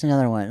Lily is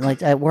another one.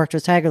 Like I worked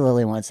with Tiger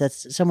Lily once.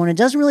 That's someone who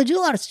doesn't really do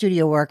a lot of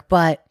studio work,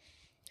 but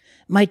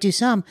might do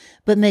some,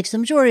 but makes the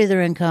majority of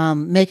their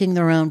income making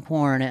their own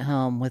porn at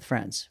home with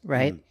friends,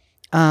 right?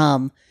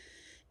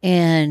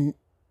 And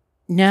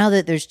now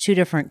that there's two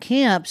different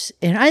camps,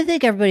 and I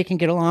think everybody can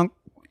get along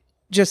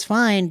just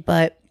fine,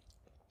 but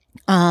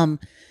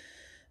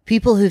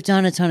people who've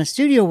done a ton of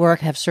studio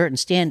work have certain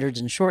standards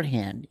and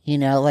shorthand, you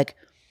know, like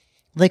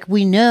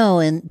we know,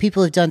 and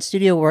people who've done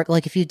studio work,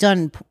 like if you've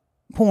done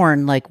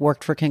porn, like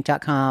worked for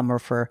kink.com or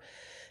for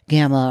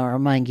Gamma or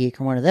MindGeek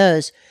or one of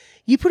those,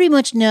 you pretty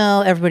much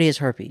know everybody has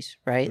herpes,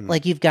 right?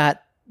 Like you've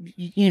got,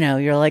 you know,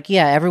 you're like,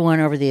 yeah, everyone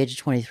over the age of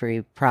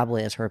 23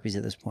 probably has herpes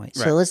at this point.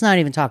 So let's not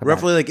even talk about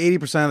roughly like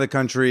 80% of the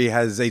country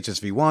has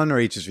HSV1 or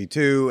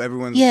HSV2.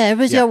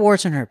 Everybody's got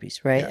warts and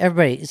herpes, right? Yeah.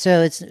 Everybody.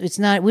 So it's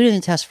not, we didn't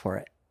even test for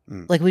it.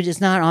 Like we just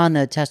not on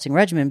the testing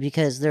regimen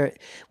because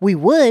we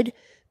would,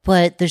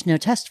 but there's no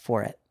test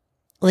for it.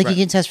 Like you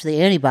can test for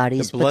the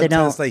antibodies, the but they blood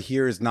don't. test I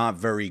hear is not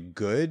very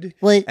good.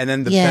 Well, and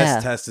then the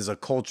best test is a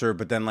culture,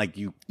 but then like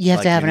you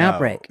have to have an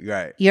outbreak.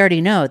 Right. You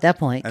already know at that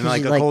point. And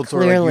like a like cold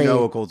sore, like you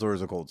know a cold sore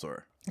is a cold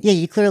sore. Yeah,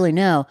 you clearly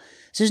know.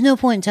 So there's no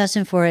point in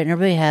testing for it, and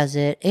everybody has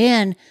it.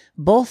 And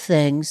both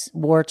things,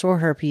 warts or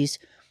herpes,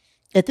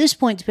 at this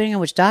point, depending on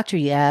which doctor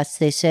you ask,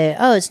 they say,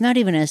 oh, it's not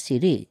even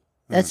STD.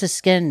 That's a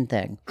skin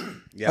thing.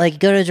 Like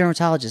go to a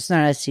dermatologist, it's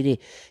not STD.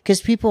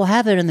 Because people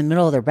have it in the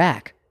middle of their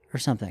back or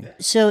something.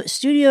 So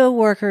studio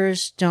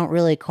workers don't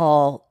really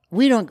call.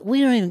 We don't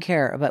even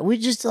care about. We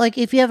just like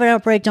if you have an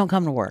outbreak, don't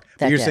come to work.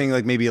 You're saying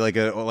like maybe like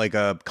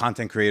a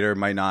content creator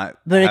might not.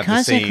 But have a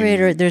content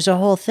creator, there's a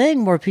whole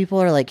thing where people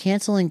are like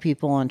canceling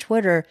people on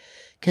Twitter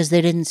because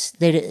they didn't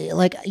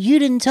like you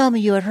didn't tell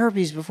me you had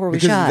herpes before we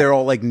shot. Because they're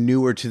all like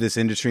newer to this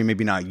industry,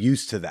 maybe not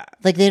used to that.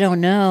 Like they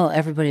don't know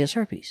everybody has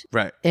herpes,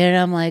 Right? And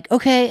I'm like,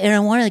 okay, and I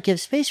want to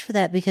give space for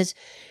that because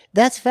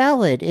that's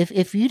valid.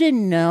 If you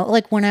didn't know,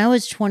 like when I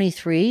was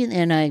 23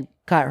 and I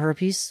got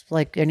herpes,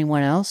 like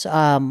anyone else,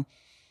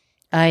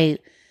 I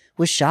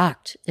was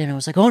shocked and I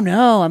was like, oh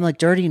no, I'm like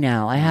dirty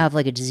now. I have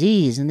like a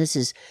disease and this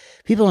is,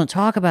 people don't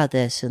talk about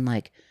this and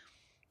like,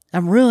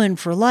 I'm ruined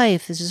for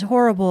life. This is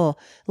horrible.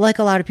 Like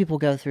a lot of people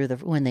go through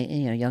when they,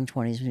 young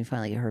 20s when you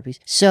finally get herpes.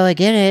 So I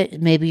get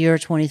it. Maybe you're a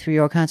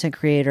 23-year-old content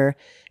creator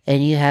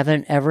and you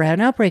haven't ever had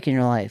an outbreak in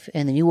your life.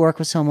 And then you work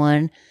with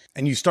someone.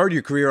 And you started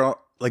your career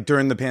like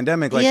during the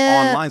pandemic, like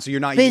online. So you're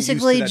not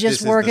basically used to that just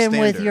this working is the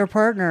with standard. your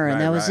partner,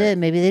 and that was it.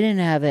 Maybe they didn't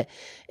have it,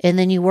 and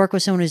then you work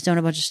with someone who's done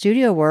a bunch of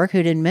studio work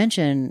who didn't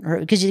mention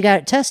because you got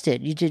it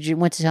tested. You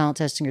went to talent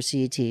testing or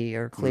CET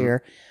or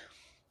Clear.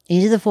 And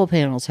you did the full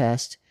panel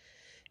test,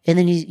 and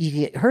then you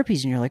get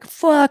herpes, and you're like,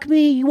 "Fuck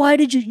me! Why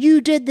did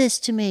you did this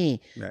to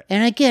me?" Right.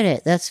 And I get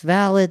it. That's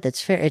valid. That's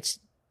fair.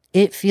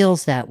 It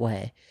feels that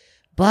way,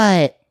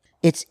 but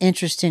it's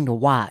interesting to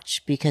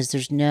watch because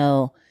there's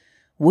no.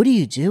 What do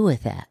you do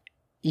with that?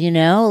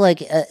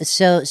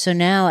 So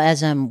now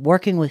as I'm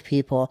working with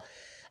people,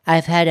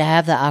 I've had to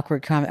have the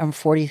awkward comment. I'm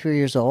 43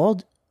 years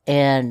old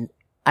and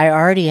I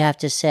already have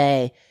to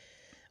say,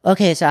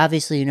 okay, so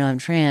obviously, I'm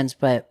trans,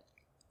 but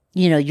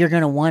you're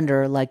going to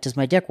wonder, like, does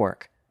my dick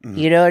work?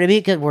 You know what I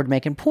mean? Because we're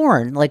making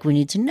porn. Like, we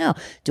need to know,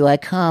 do I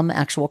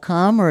actual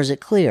cum or is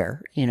it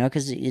clear?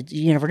 Because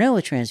you never know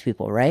with trans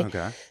people, right?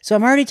 Okay. So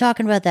I'm already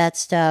talking about that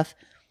stuff.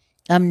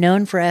 I'm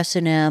known for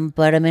S&M,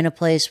 but I'm in a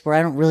place where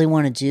I don't really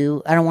want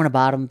to I don't want a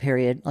bottom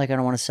period. Like I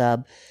don't want to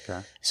sub.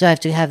 Okay. So I have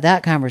to have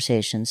that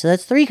conversation. So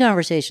that's 3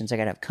 conversations. I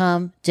got to have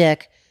cum,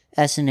 dick,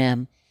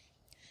 S&M.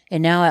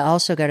 And now I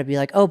also got to be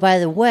like, oh, by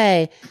the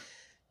way,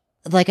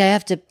 like I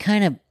have to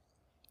kind of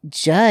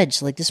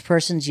judge, like this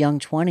person's young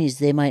 20s.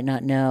 They might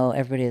not know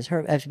everybody has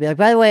herpes. I have to be like,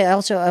 by the way,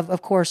 also,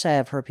 of course I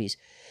have herpes.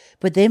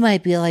 But they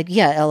might be like,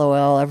 yeah,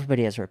 LOL,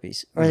 everybody has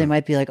herpes. Or they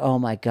might be like, oh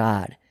my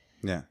God.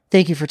 Yeah.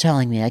 Thank you for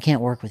telling me. I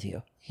can't work with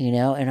you. you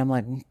know? And I'm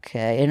like,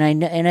 okay. And I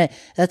know,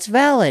 that's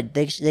valid.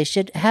 They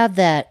should have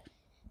that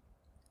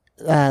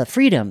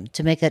freedom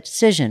to make that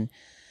decision.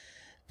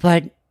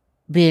 But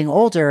being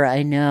older,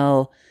 I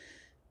know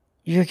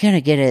you're going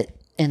to get it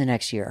in the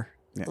next year.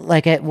 Yeah.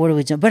 Like, what are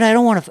we doing? But I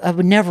don't want to, I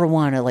would never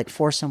want to like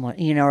force someone,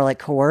 you know, or like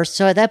coerce.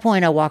 So at that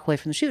point, I walk away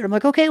from the shoot. I'm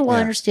like, okay, well, I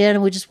understand.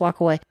 And we just walk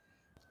away.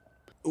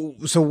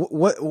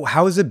 So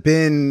how has it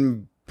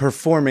been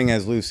performing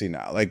as Lucy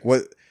now? Like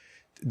what,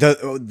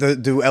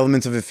 do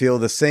elements of it feel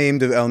the same?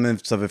 Do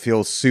elements of it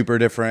feel super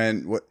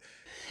different? What?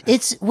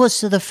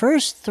 So the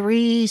first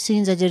 3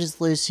 scenes I did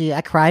as Lucy,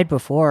 I cried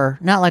before,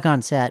 not like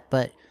on set,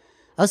 but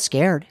I was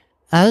scared.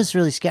 I was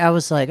really scared. I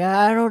was like,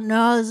 I don't know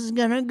how this is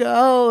going to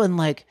go. And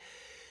like,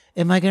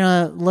 am I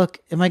going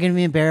to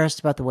be embarrassed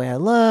about the way I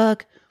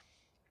look?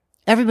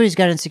 Everybody's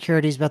got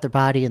insecurities about their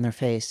body and their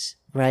face,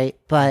 right?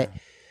 But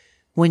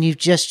when you've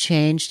just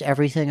changed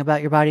everything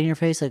about your body and your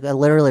face, like I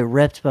literally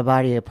ripped my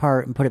body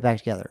apart and put it back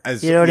together.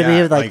 You know what I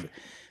mean? Like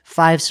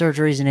 5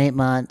 surgeries in 8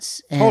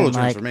 months. And total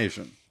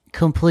transformation.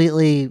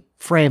 Completely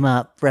frame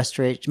up,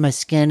 restoration. My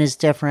skin is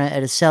different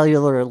at a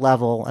cellular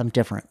level. I'm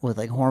different with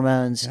like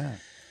hormones. Yeah.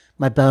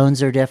 My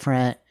bones are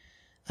different.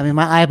 I mean,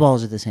 my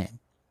eyeballs are the same.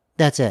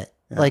 That's it.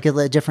 Yeah. Like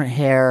a different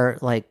hair,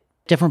 like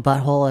different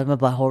butthole. I have my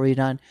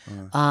butthole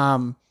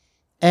redone.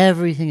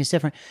 Everything is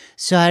different.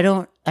 So I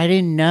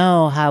didn't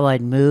know how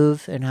I'd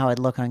move and how I'd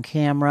look on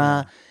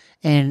camera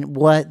and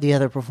what the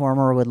other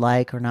performer would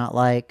like or not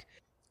like.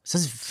 So I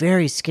was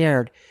very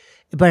scared.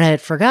 But I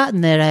had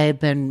forgotten that I had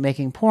been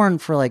making porn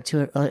for like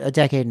a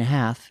decade and a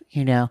half,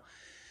 you know?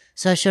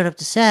 So I showed up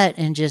to set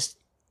and just,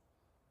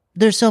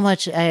 there's so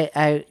much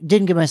I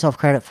didn't give myself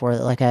credit for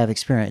that, like I have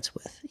experience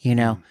with, you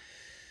know?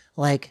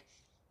 Like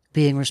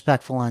being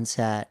respectful on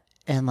set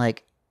and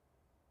like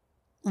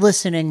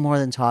listening more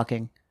than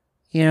talking.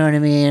 You know what I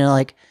mean?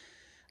 Like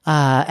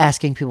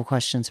asking people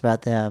questions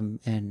about them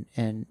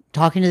and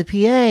talking to the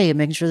PA and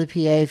making sure the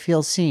PA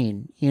feels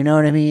seen. You know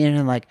what I mean?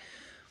 And like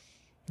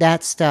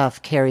that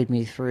stuff carried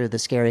me through the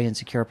scary,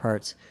 insecure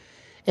parts.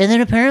 And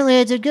then apparently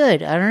I did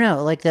good. I don't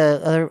know. Like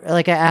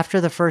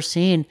after the first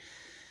scene,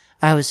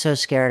 I was so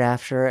scared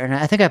after. And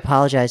I think I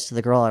apologized to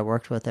the girl I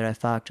worked with that I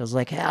fucked. I was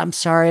like, hey, I'm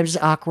sorry. I'm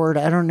just awkward.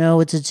 I don't know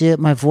what to do.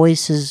 My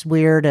voice is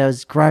weird. I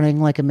was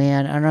grunting like a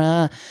man. I don't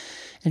know.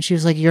 And she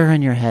was like, you're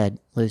in your head,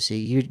 Lucy.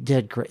 You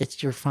did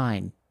great. You're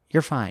fine.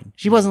 You're fine.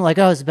 She wasn't like,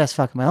 oh, it's the best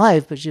fuck of my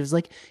life. But she was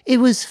like, it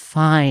was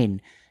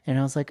fine. And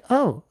I was like,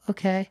 oh,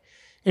 okay.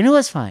 And it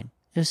was fine.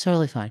 It was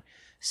totally fine.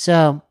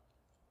 So.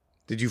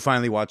 Did you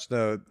finally watch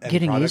the end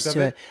getting product used of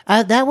to it?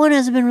 That one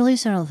hasn't been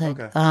released, I don't think.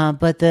 Okay.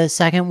 But the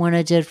second one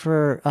I did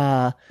for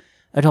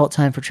Adult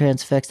Time for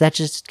Transfix, that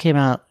just came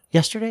out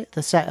yesterday,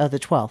 the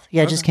 12th.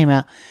 Yeah, it just came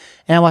out.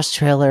 And I watched the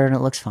trailer and it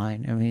looks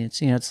fine. I mean,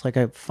 it's, you know, it's like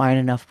a fine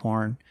enough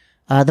porn.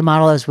 The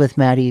model I was with,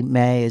 Maddie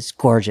May, is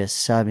gorgeous.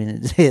 So, I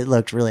mean, it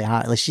looked really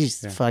hot. Like, she's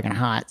fucking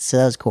hot. So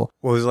that was cool.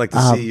 What was it like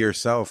to see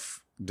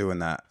yourself doing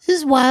that? This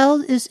is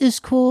wild. It's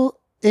cool.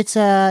 It's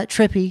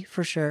trippy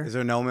for sure. Is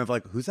there an element of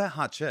like, who's that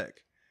hot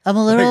chick? I'm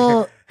a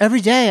little,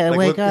 every day I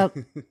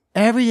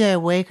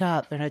wake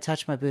up and I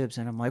touch my boobs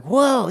and I'm like,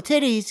 whoa,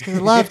 titties, because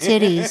I love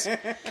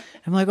titties.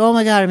 I'm like, oh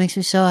my God, it makes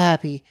me so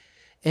happy.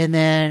 And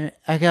then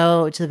I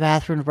go to the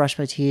bathroom to brush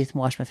my teeth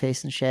and wash my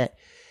face and shit.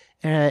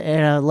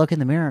 And I look in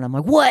the mirror and I'm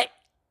like, what?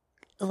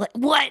 Like,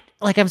 what?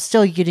 Like I'm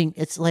still getting,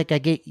 it's like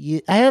I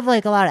have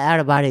like a lot of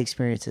out of body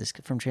experiences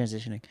from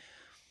transitioning.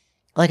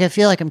 Like I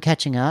feel like I'm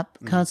catching up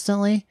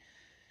constantly.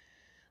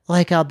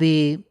 Like I'll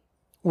be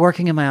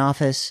working in my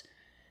office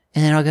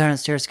and then I'll go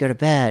downstairs to go to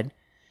bed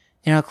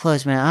and I'll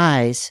close my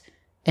eyes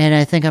and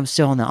I think I'm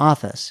still in the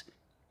office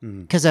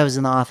because I was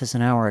in the office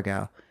an hour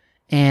ago.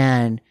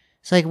 And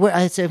it's like,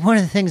 it's one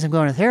of the things I'm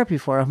going to therapy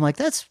for. I'm like,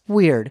 that's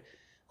weird.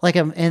 Like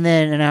and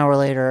then an hour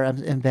later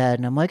I'm in bed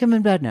and I'm like, I'm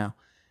in bed now.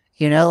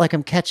 You know, like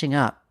I'm catching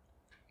up.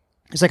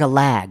 It's like a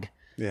lag.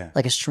 Yeah.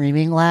 Like a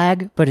streaming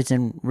lag, but it's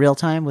in real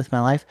time with my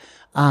life.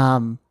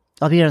 I'll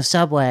be on a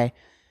subway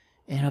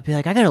and I'll be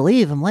like, I gotta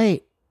leave. I'm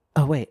late.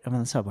 Oh wait, I'm on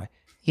the subway.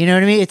 You know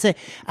what I mean? It's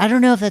I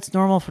don't know if that's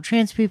normal for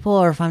trans people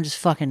or if I'm just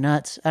fucking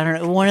nuts. I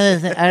don't know. One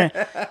of the things,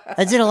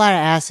 I did a lot of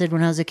acid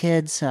when I was a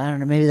kid, so I don't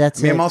know. Maybe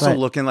that's I'm also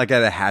looking like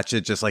at a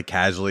hatchet, just like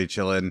casually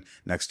chilling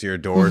next to your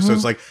door. So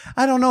it's like,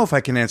 I don't know if I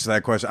can answer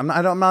that question.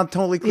 I'm not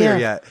totally clear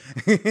yet.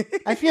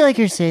 I feel like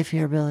you're safe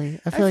here, Billy.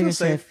 I feel like you're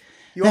safe.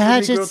 The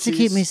hatchet's to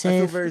keep me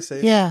safe. I feel very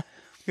safe. Yeah.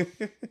 I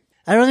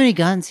don't have any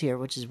guns here,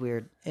 which is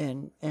weird.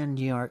 In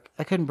New York,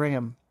 I couldn't bring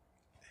them.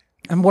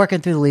 I'm working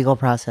through the legal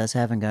process,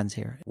 having guns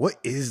here. What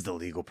is the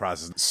legal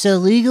process? So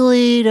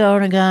legally, to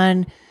own a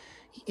gun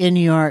in New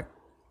York,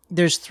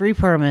 there's 3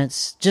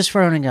 permits just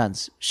for owning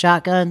guns: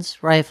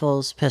 shotguns,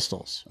 rifles,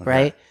 pistols,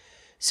 right?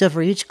 So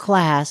for each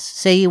class,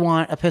 say you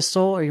want a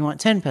pistol or you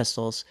want 10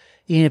 pistols,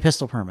 you need a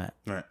pistol permit.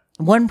 Right.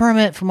 1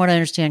 permit, from what I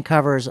understand,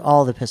 covers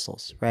all the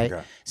pistols, right?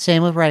 Okay.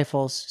 Same with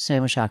rifles,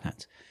 same with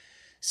shotguns.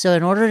 So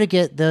in order to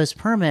get those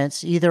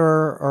permits, either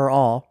or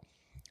all,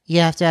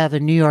 you have to have a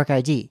New York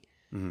ID.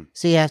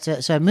 So you have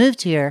to. So I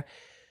moved here.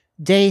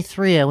 Day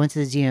 3, I went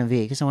to the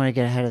DMV because I wanted to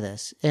get ahead of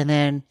this. And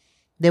then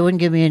they wouldn't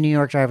give me a New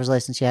York driver's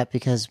license yet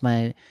because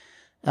my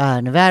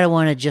Nevada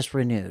one had just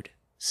renewed.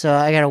 So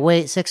I got to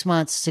wait 6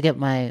 months to get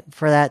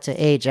for that to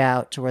age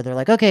out to where they're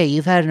like, okay,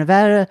 you've had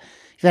an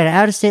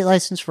out-of-state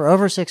license for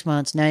over 6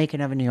 months. Now you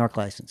can have a New York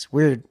license.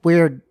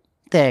 Weird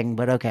thing,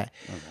 but okay.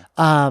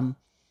 You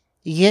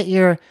get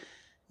your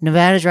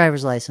Nevada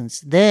driver's license.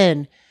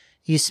 Then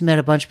you submit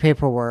a bunch of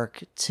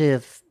paperwork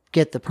to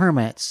get the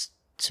permits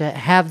to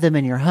have them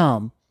in your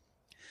home.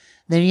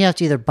 Then you have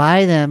to either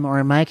buy them, or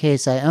in my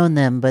case, I own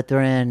them, but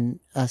they're in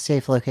a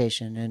safe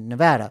location in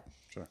Nevada.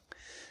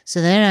 So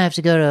then I have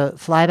to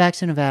fly back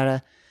to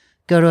Nevada,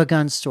 go to a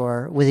gun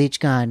store with each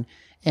gun,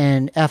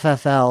 and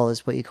FFL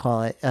is what you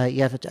call it. I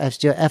have to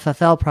do an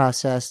FFL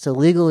process to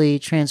legally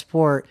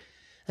transport.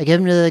 I give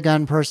them to the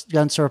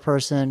gun store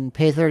person,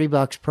 pay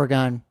 $30 per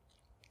gun,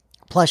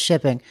 plus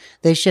shipping.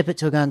 They ship it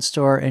to a gun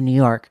store in New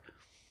York.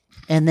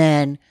 And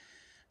then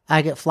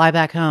I fly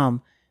back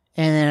home,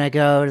 and then I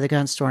go to the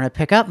gun store and I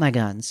pick up my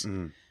guns.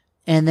 And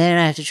then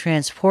I have to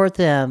transport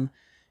them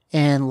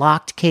in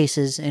locked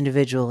cases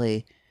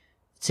individually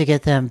to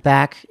get them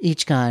back,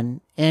 each gun,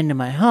 into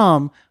my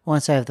home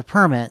once I have the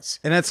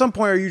permits. And at some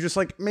point, are you just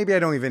like, maybe I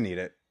don't even need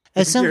it?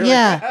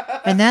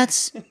 And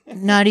that's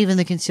not even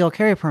the concealed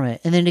carry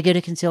permit. And then to get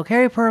a concealed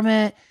carry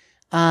permit,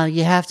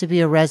 you have to be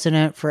a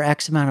resident for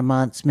X amount of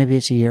months. Maybe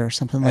it's a year or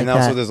something like that.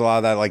 And also there's a lot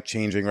of that like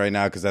changing right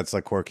now because that's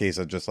like court case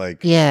that just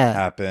like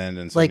happened.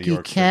 And so like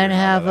you can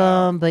have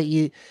them, but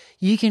you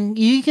can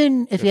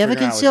if you have a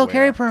concealed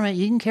carry permit,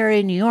 you can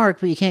carry in New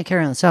York, but you can't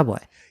carry on the subway.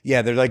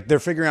 Yeah, they're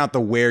figuring out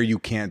where you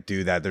can't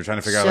do that. They're trying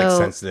to figure out like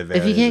sensitive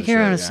areas. If you can't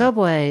carry on a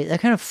subway, that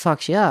kind of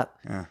fucks you up.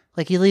 Yeah.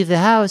 Like you leave the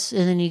house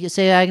and then you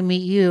say, I can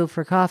meet you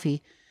for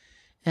coffee.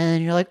 And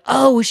then you're like,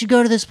 oh, we should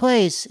go to this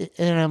place.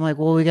 And I'm like,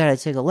 well, we got to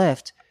take a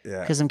lift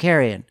because I'm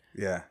carrying.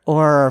 Yeah.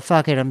 Or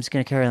fuck it, I'm just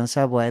going to carry on the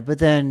subway. But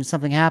then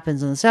something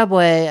happens on the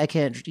subway. I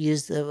can't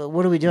use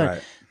what are we doing?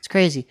 Right. It's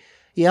crazy.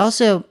 You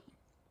also,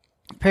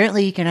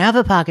 apparently you can have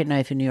a pocket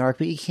knife in New York,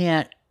 but it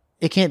can't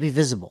be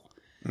visible.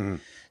 Mm-hmm.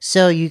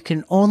 So you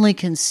can only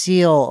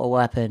conceal a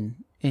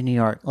weapon in New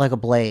York, like a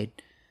blade.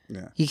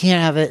 Yeah. You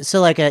can't have it.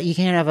 So you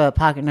can't have a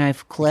pocket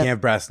knife clip. You can't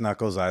have brass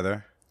knuckles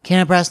either. Can't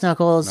have brass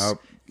knuckles.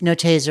 Nope. No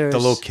tasers. The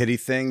little kitty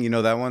thing, you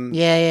know that one?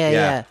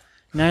 Yeah.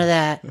 None of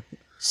that.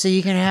 So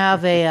you can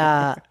have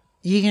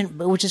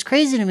which is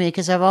crazy to me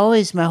because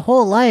my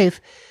whole life,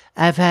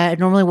 I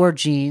normally wore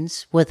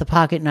jeans with a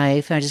pocket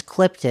knife and I just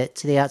clipped it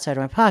to the outside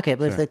of my pocket.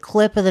 But if the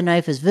clip of the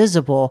knife is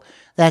visible,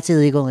 that's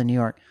illegal in New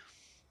York.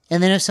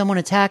 And then if someone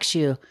attacks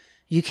you,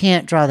 you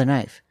can't draw the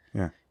knife.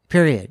 Yeah.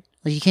 Period.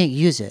 Like you can't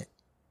use it.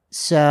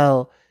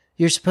 So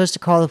you're supposed to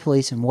call the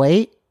police and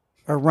wait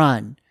or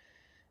run.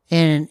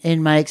 And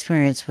in my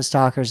experience with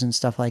stalkers and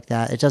stuff like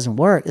that, it doesn't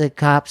work. The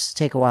cops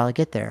take a while to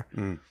get there.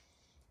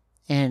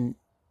 And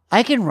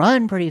I can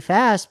run pretty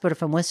fast, but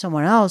if I'm with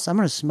someone else, I'm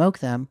going to smoke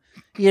them.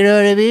 You know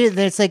what I mean?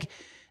 It's like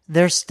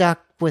they're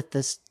stuck with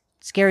this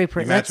scary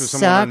You match with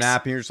someone on a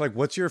nap and you're just like,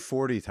 what's your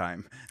 40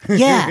 time?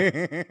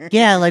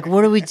 Yeah. Like,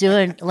 what are we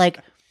doing? Like,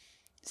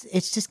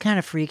 it's just kind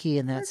of freaky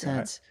in that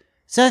sense.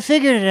 So I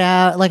figured it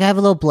out. Like, I have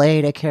a little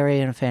blade I carry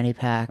in a fanny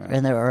pack or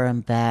in a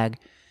bag.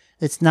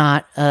 It's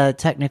not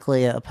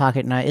technically a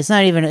pocket knife. It's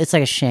not even, it's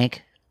like a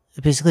shank.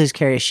 It basically just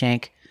carry a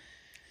shank.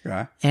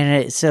 Yeah.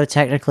 And so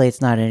technically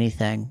it's not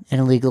anything.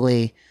 And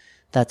legally,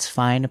 that's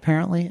fine,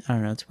 apparently. I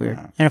don't know. It's weird.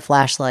 Yeah. And a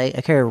flashlight.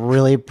 I carry a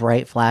really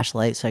bright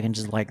flashlight so I can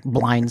just like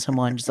blind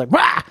someone, just like,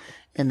 rah!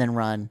 And then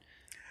run.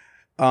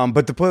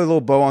 But to put a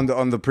little bow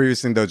on the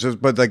previous thing though,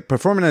 but like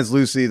performing as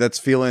Lucy, that's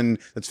feeling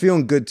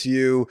good to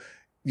you.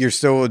 You're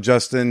still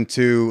adjusting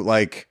to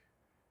like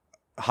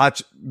hot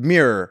chick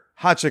mirror.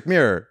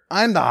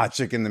 I'm the hot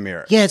chick in the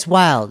mirror. Yeah, it's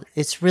wild.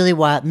 It's really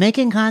wild.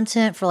 Making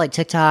content for like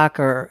TikTok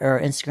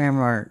or Instagram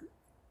or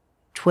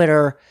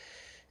Twitter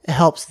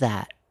helps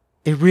that.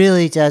 It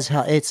really does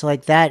help. It's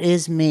like, that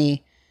is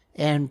me.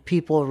 And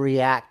people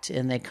react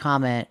and they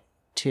comment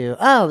to,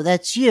 oh,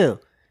 that's you.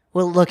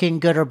 Well, looking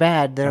good or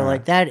bad. They're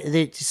like that.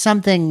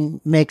 Something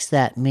makes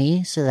that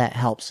me. So that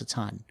helps a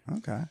ton.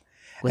 Okay.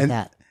 With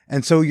that.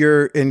 And so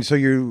you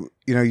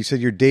said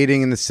you're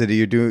dating in the city.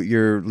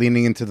 You're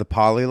leaning into the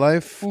poly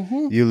life.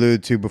 Mm-hmm. You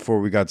alluded to before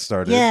we got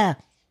started. Yeah.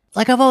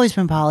 Like I've always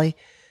been poly.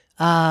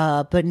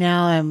 But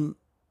now I'm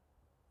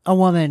a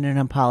woman and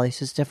I'm poly.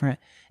 So it's different.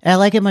 And I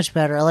like it much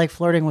better. I like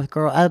flirting with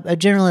girls. I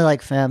generally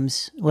like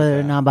femmes,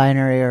 whether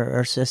non-binary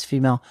or cis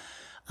female,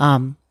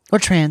 or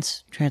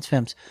trans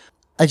femmes.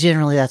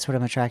 Generally, that's what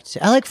I'm attracted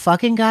to. I like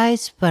fucking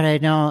guys, but I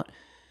don't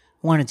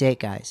want to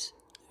date guys.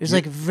 There's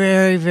like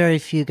very, very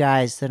few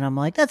guys that I'm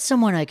like, that's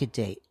someone I could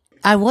date.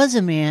 I was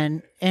a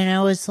man, and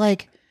I was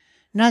like,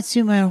 not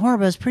suit my own horror,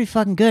 but I was pretty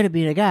fucking good at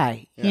being a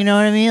guy. Yeah. You know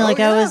what I mean? Like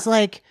I was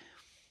like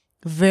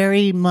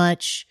very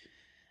much,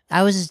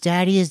 I was as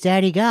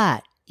daddy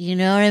got. You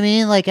know what I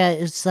mean? Like I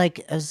was the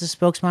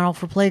spokesmodel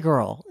for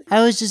Playgirl.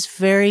 I was just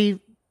very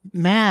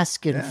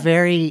masked and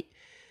very,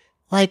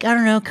 like, I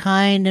don't know,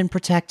 kind and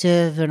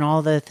protective and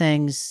all the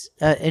things,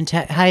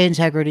 high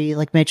integrity,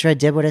 like made sure I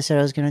did what I said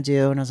I was going to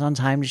do and I was on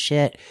time to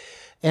shit.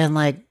 And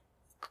like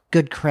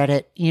good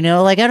credit, you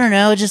know, like, I don't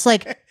know, just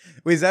like,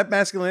 Wait, is that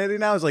masculinity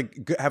now? Is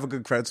like have a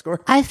good credit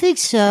score? I think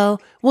so.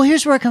 Well,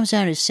 here's where it comes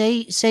down to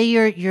say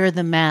you're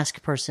the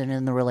mask person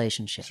in the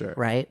relationship, Sure.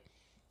 right?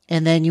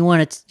 And then you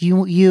want to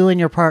you and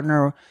your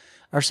partner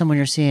or someone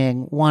you're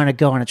seeing want to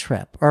go on a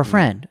trip or a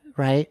friend,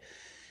 right?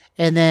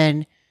 And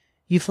then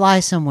you fly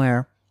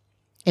somewhere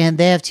and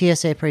they have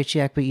TSA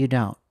pre-check, but you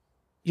don't.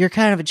 You're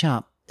kind of a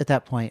chump at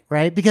that point,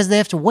 right? Because they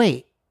have to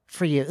wait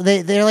for you.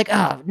 They're like,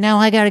 oh, now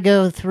I got to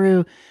go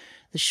through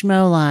the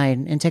schmo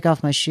line and take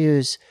off my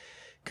shoes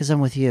because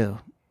I'm with you.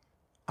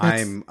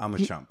 I'm a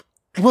chump.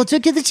 Well, to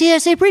get the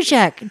TSA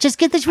pre-check, just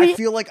get the. I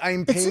feel like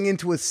I'm paying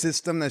into a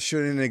system that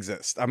shouldn't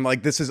exist. I'm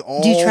like, this is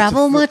all. Do you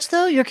travel much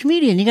though? You're a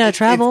comedian. You gotta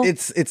travel.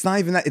 It's not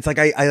even that. It's like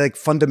I like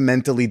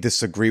fundamentally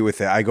disagree with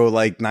it. I go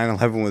like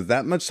 9/11 was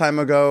that much time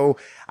ago.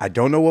 I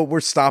don't know what we're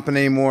stopping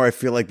anymore. I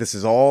feel like this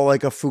is all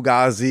like a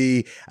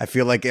fugazi. I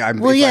feel like I'm.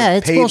 Well, yeah,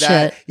 it's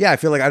bullshit. I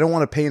feel like I don't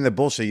want to pay in the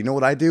bullshit. You know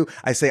what I do?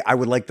 I say I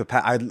would like the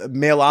I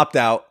mail opt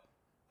out.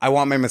 I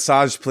want my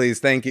massage, please.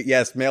 Thank you.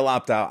 Yes, mail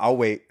opt out. I'll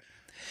wait.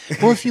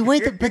 Well, if you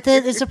wait, but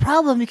then it's a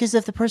problem because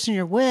if the person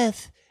you're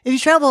with, if you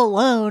travel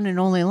alone and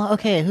only alone,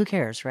 okay, who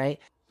cares, right?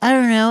 I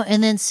don't know.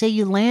 And then say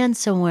you land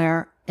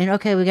somewhere and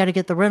okay, we got to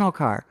get the rental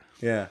car.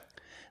 Yeah.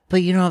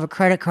 But you don't have a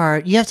credit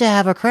card. You have to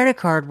have a credit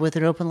card with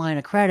an open line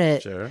of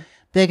credit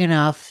big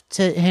enough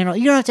to handle.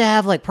 You don't have to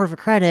have like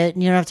perfect credit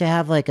and you don't have to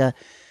have like a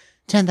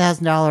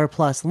 $10,000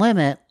 plus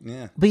limit.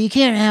 Yeah. But you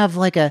can't have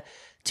like a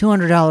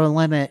 $200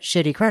 limit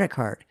shitty credit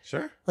card.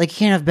 Sure. Like you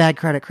can't have bad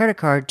credit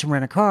card to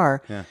rent a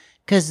car. Yeah.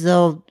 Because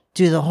they'll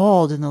do the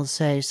hold and they'll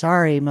say,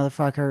 sorry,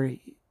 motherfucker,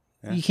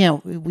 we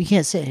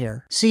can't sit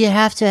here. So you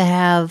have to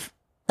have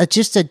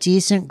just a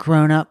decent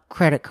grown-up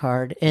credit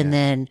card and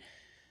then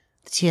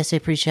the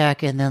TSA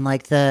pre-check and then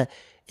like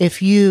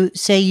if you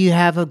say you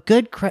have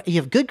you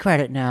have good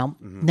credit now,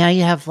 now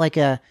you have like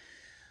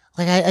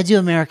I do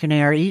American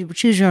Air, you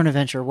choose your own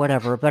adventure,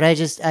 whatever, but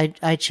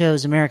I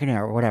chose American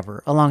Air or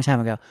whatever a long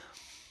time ago.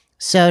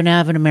 So now I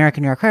have an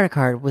American Air credit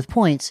card with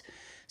points.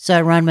 So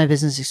I run my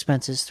business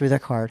expenses through their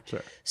card.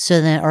 Sure.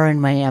 So then, or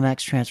in my Amex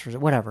transfers,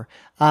 whatever.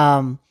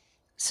 So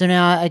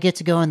now I get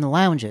to go in the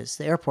lounges,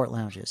 the airport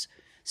lounges.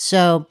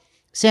 So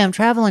say I'm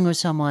traveling with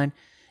someone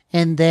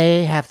and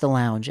they have the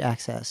lounge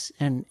access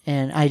and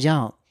I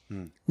don't.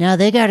 Now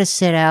they got to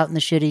sit out in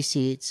the shitty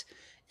seats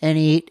and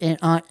eat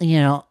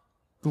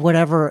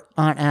whatever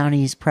Aunt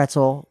Annie's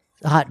pretzel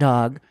hot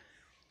dog.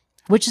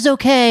 Which is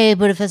okay,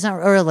 but if it's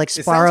not, or like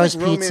Sparrow's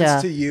pizza.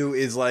 Romance to you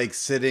is like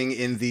sitting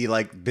in the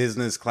like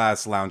business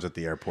class lounge at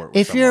the airport. With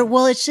if someone. you're,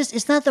 well,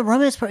 it's not the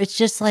romance part. It's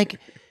just like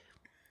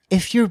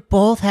if you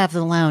both have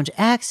the lounge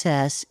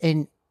access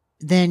and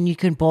then you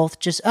can both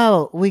just,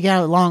 we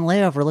got a long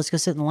layover. Let's go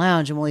sit in the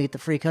lounge and we'll eat the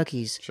free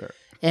cookies. Sure.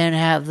 And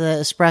have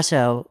the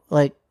espresso,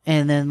 like,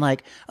 and then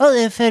like,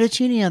 they have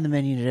fettuccine on the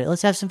menu today.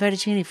 Let's have some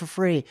fettuccine for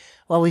free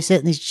while we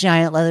sit in these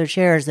giant leather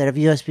chairs that have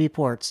USB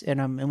ports in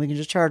them and we can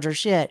just charge our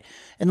shit.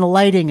 And the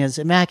lighting is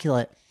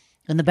immaculate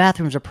and the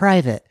bathrooms are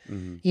private.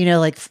 Mm-hmm. You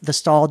know, like the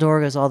stall door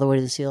goes all the way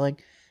to the ceiling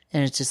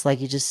and it's just like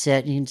you just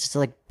sit and you can just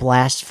like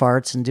blast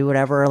farts and do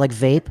whatever, or like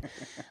vape.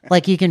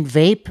 Like you can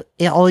vape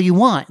all you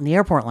want in the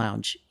airport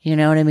lounge. You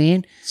know what I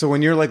mean? So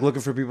when you're like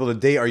looking for people to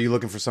date, are you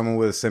looking for someone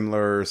with a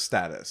similar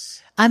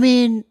status? I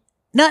mean,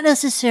 not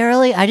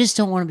necessarily. I just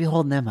don't want to be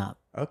holding them up.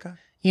 Okay.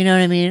 You know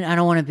what I mean? I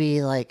don't want to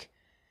be like,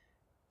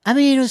 I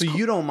mean, it was so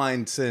you don't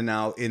mind sitting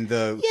out in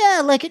the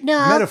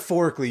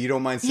metaphorically, you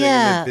don't mind sitting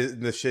in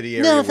the shitty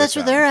area. No, if that's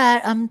where they're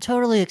at, I'm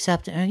totally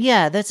accepting.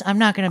 Yeah, I'm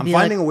not going to be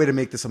finding a way to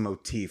make this a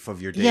motif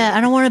of your day. Yeah, I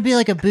don't want to be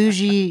like a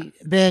bougie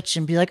bitch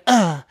and be like,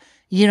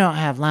 you don't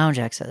have lounge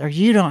access or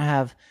you don't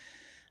have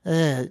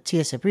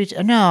TSA breach.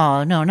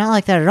 No, not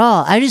like that at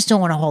all. I just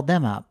don't want to hold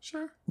them up.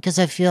 Sure. Because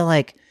I feel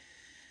like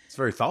it's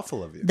very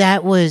thoughtful of you.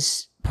 That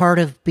was part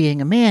of being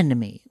a man to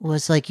me,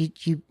 was like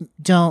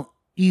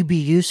you be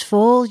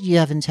useful, you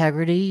have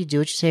integrity, you do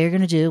what you say you're going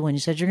to do when you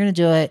said you're going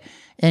to do it,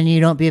 and you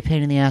don't be a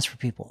pain in the ass for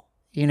people.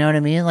 You know what I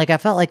mean? Like I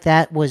felt like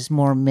that was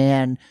more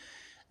man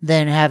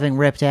than having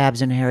ripped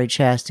abs and hairy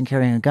chest and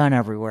carrying a gun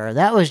everywhere.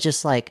 That was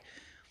just like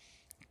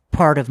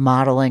part of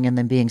modeling and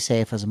then being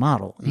safe as a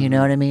model. You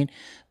know what I mean?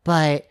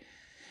 But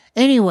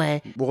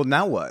anyway. Well,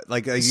 now what?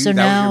 Like that was your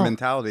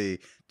mentality.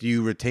 Do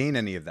you retain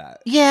any of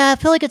that? Yeah,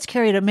 I feel like it's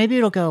carried up. Maybe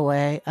it'll go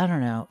away. I don't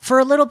know. For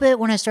a little bit,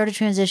 when I started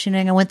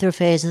transitioning, I went through a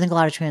phase, I think a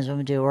lot of trans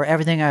women do, where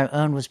everything I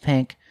owned was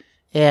pink.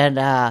 And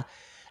I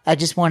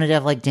just wanted to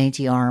have like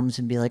dainty arms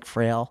and be like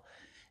frail.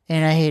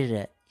 And I hated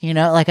it. You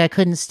know, like I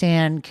couldn't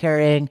stand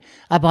carrying.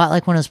 I bought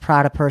like one of those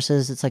Prada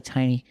purses. It's like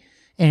tiny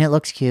and it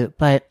looks cute,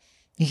 but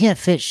you can't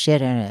fit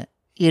shit in it.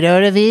 You know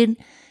what I mean?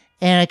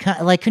 And I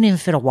couldn't even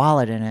fit a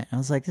wallet in it. I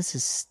was like, this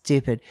is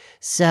stupid.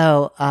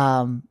 So,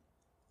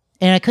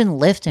 and I couldn't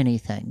lift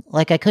anything.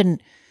 Like I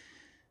couldn't,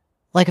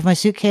 like if my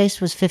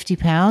suitcase was 50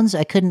 pounds,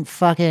 I couldn't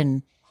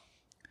fucking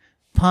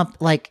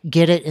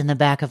get it in the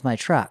back of my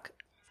truck.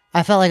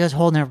 I felt like I was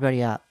holding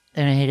everybody up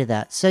and I hated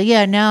that. So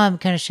yeah, now I'm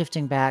kind of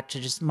shifting back to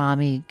just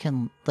mommy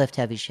can lift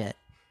heavy shit,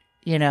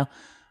 you know?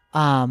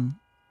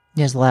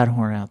 There's a loud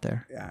horn out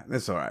there. Yeah,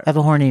 that's all right. I have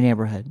a horny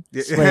neighborhood.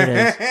 That's what it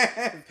is.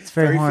 It's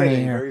very horny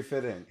fitting, here. Very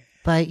fitting.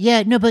 But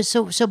yeah, no, but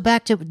so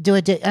back to do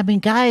a date. I mean,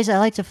 guys, I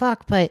like to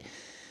fuck, but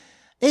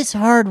it's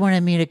hard when I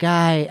meet a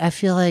guy. I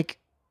feel like,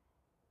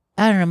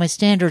 I don't know, my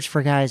standards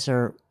for guys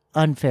are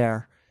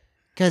unfair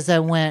because I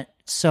went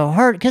so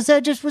hard because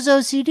I just was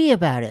OCD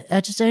about it.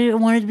 I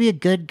wanted to be a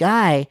good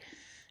guy.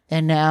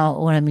 And now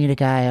when I meet a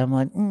guy, I'm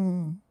like,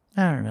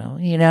 I don't know.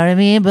 You know what I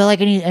mean? But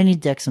like, I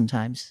need dick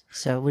sometimes.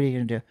 So what are you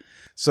going to do?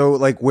 So,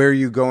 like, where are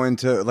you going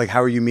to, like,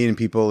 how are you meeting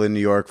people in New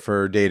York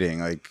for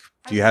dating? Like,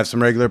 do you have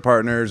some regular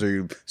partners? Are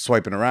you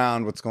swiping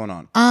around? What's going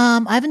on?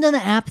 I haven't done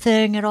the app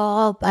thing at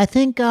all. I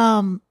think,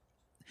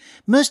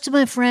 most of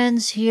my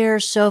friends here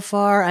so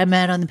far, I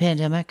met on the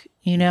pandemic,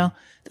 you know,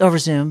 over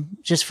Zoom,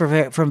 just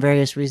from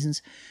various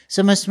reasons.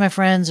 So most of my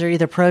friends are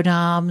either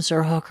pro-doms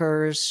or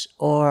hookers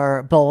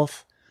or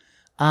both.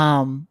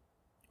 Like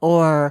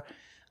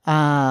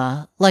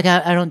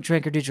I don't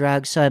drink or do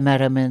drugs, so I met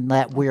them in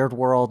that weird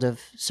world of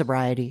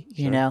sobriety,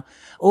 you know,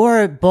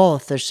 or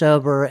both. They're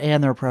sober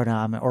and they're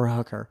pro-dom or a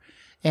hooker.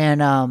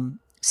 And,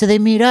 so they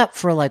meet up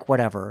for like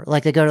whatever,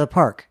 like they go to the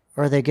park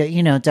or they get,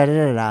 you know,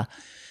 da-da-da-da.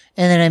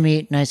 And then I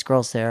meet nice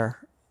girls there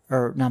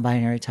or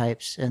non-binary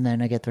types. And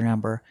then I get their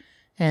number.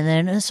 And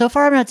then so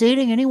far I'm not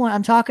dating anyone.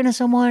 I'm talking to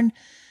someone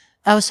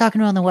I was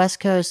talking to on the West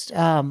Coast,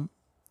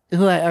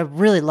 who I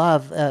really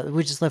love.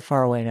 We just live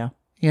far away now.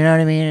 You know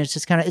what I mean? It's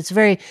just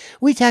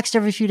we text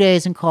every few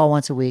days and call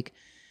once a week,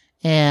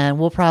 and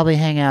we'll probably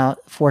hang out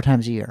 4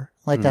 times a year.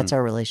 Like that's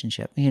our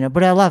relationship, you know,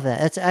 but I love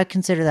that. I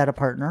consider that a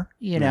partner,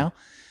 you know?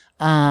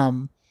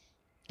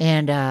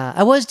 And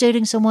I was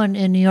dating someone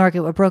in New York.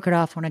 I broke it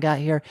off when I got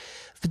here.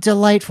 A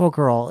delightful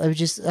girl. It was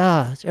just,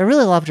 I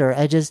really loved her.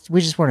 We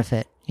just weren't a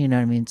fit. You know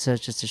what I mean? So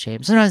it's just a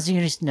shame. Sometimes you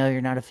just know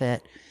you're not a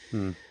fit.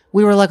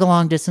 We were like a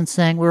long distance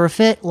thing. We were a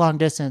fit, long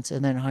distance,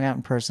 and then hung out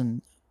in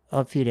person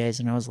a few days.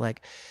 And I was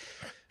like,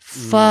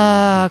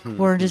 fuck,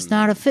 we're just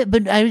not a fit.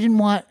 But I didn't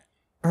want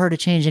her to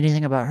change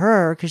anything about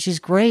her because she's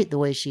great the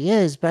way she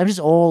is. But I'm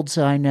just old,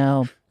 so I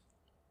know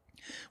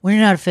when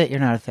you're not a fit, you're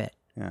not a fit.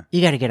 Yeah.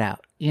 You got to get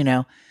out, you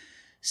know?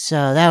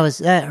 So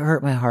that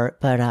hurt my heart.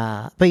 But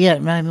yeah, I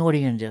mean, what are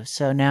you going to do?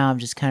 So now I'm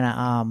just kind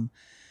of,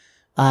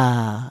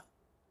 I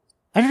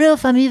don't know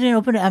if I'm even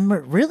open. I'm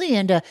really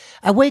into,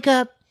 I wake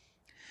up,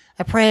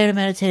 I pray, I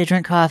meditate, I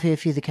drink coffee, I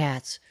feed the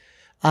cats.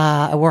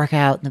 I work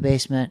out in the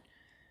basement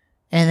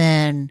and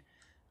then,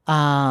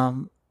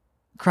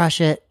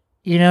 crush it.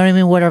 You know what I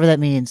mean? Whatever that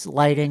means,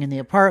 lighting in the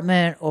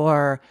apartment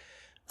or,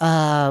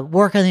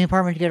 work on the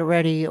apartment to get it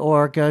ready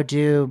or go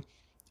do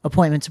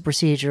appointments and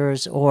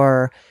procedures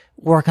or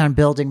work on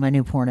building my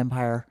new porn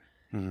empire.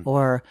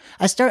 Or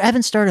I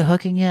haven't started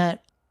hooking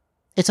yet.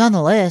 It's on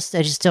the list.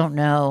 I just don't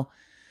know.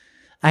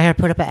 I got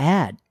to put up an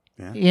ad.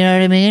 Yeah. You know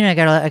what I mean? I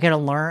gotta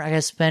learn. I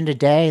gotta spend a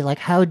day. Like,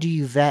 how do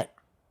you vet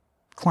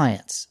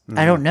clients?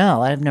 I don't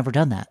know. I've never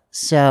done that.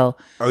 So,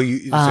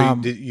 you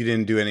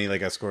didn't do any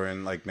like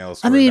escorting, like mail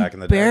escorting back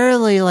in the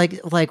barely day?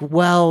 like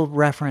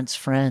well-referenced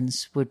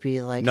friends would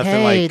be like, nothing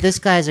hey, this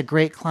guy's a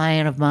great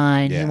client of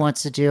mine. Yeah. He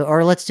wants to do,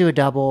 or let's do a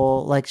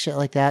double, like shit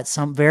like that.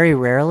 Some very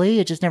rarely,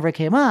 it just never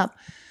came up.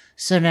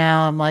 So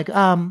now I'm like,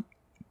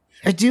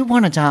 I do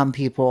want to dom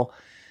people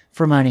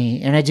for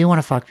money, and I do want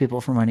to fuck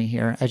people for money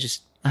here.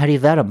 How do you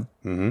vet them?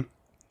 Mm-hmm.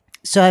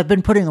 So I've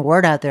been putting the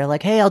word out there,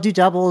 like, hey, I'll do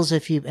doubles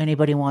if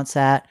anybody wants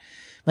that.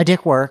 My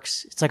dick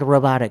works. It's like a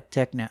robotic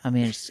dick now. I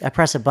mean, I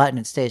press a button,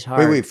 it stays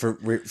hard. Wait, for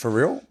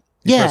real?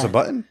 You press a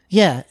button?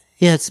 Yeah,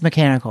 it's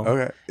mechanical.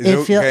 Okay. Is it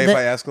okay if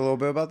I ask a little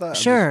bit about that?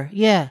 Sure,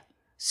 yeah.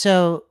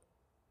 So,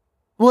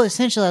 well,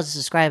 essentially, I'll just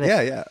describe it.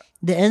 Yeah.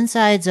 The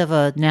insides of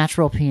a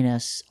natural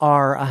penis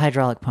are a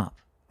hydraulic pump,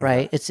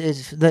 right? Okay.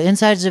 It's the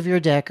insides of your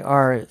dick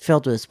are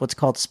filled with what's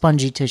called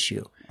spongy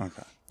tissue.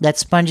 Okay. That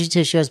spongy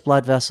tissue has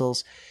blood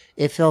vessels.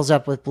 It fills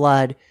up with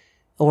blood,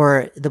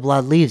 or the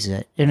blood leaves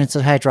it, and it's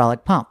a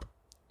hydraulic pump.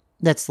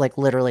 That's like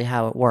literally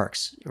how it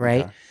works,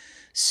 right? Okay.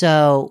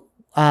 So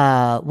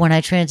when I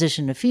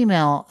transitioned to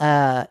female,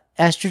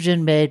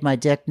 estrogen made my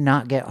dick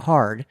not get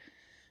hard,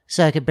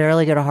 so I could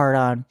barely get a hard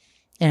on,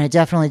 and I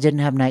definitely didn't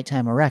have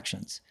nighttime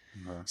erections.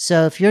 Okay.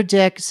 So if your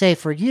dick, say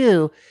for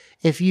you,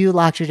 if you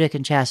locked your dick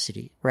in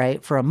chastity,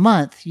 right, for a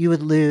month, you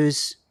would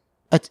lose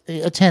a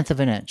tenth of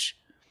an inch.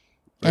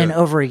 Really? And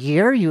over a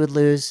year, you would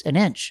lose an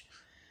inch,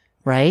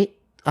 right?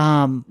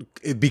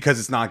 Because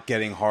it's not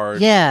getting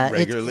hard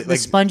regularly. The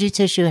spongy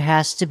tissue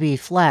has to be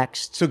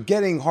flexed. So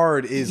getting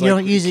hard is you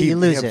don't use it, you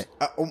lose it.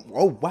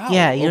 Oh, wow.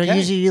 Yeah, you don't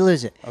use it, you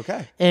lose it.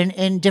 Okay. And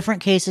in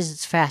different cases,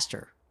 it's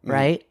faster,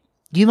 right?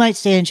 You might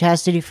stay in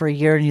chastity for a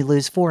year and you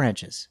lose 4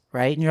 inches,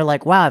 right? And you're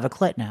like, wow, I have a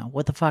clit now.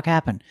 What the fuck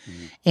happened?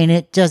 And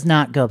it does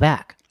not go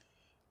back.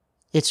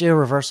 It's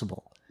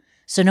irreversible.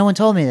 So no one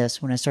told me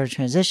this when I started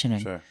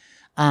transitioning. Sure.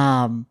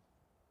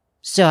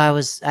 So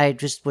I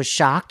just was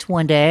shocked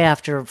one day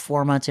after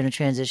 4 months into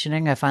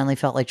transitioning. I finally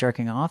felt like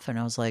jerking off, and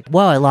I was like,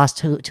 whoa, I lost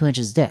 2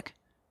 inches of dick.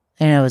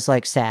 And it was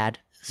like sad.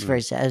 It's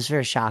very sad. It was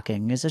very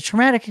shocking. It was a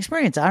traumatic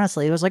experience,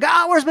 honestly. It was like,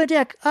 where's my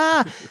dick?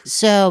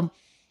 So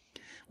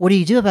what do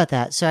you do about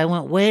that? So I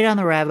went way down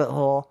the rabbit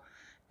hole.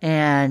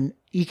 and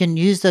you can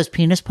use those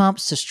penis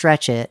pumps to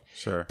stretch it.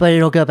 Sure. But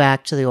it'll go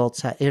back to the old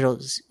size.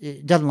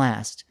 It doesn't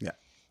last. Yeah.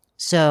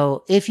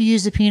 So if you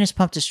use the penis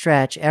pump to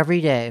stretch every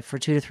day for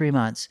 2 to 3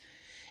 months,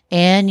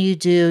 and you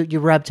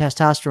rub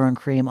testosterone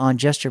cream on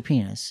just your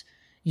penis,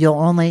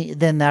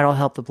 then that'll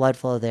help the blood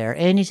flow there.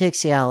 And you take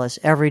Cialis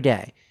every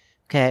day.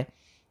 Okay.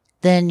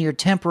 Then you're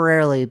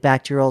temporarily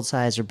back to your old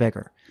size or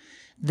bigger.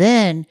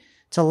 Then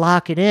to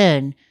lock it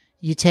in,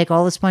 you take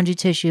all the spongy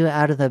tissue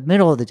out of the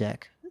middle of the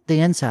dick, the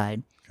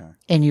inside,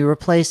 and you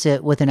replace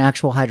it with an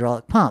actual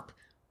hydraulic pump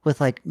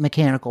with like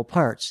mechanical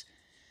parts.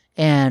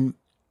 And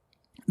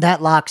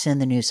that locks in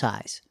the new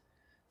size.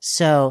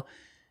 So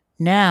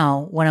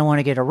now when I want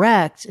to get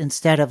erect,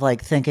 instead of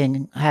like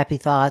thinking happy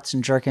thoughts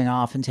and jerking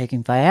off and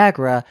taking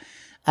Viagra,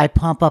 I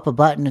pump up a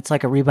button. It's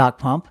like a Reebok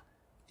pump.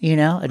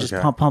 I just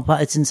pump.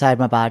 It's inside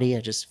my body.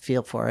 I just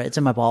feel for it. It's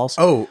in my balls.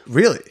 Oh,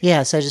 really?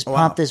 Yeah. So I just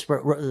pump this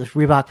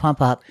Reebok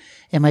pump up,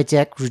 and my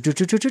dick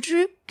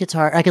gets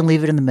hard. I can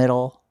leave it in the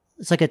middle.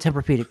 It's like a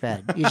Tempur-Pedic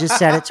bed. You just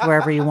set it to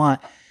wherever you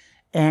want,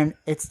 and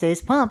it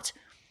stays pumped.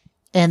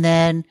 And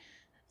then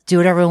do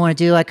whatever I want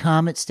to do. I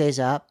come. It stays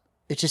up.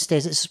 It just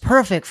stays. It's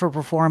perfect for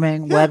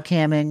performing,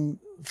 webcamming,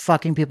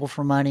 fucking people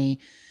for money,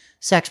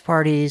 sex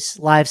parties,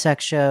 live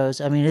sex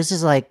shows. I mean, this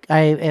is like I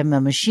am a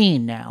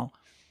machine now.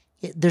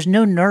 There's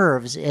no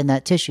nerves in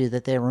that tissue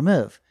that they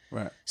remove.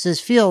 Right. So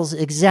this feels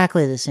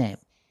exactly the same.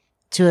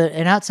 To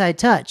an outside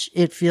touch,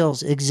 it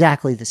feels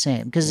exactly the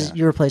same because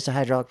you replaced a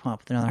hydraulic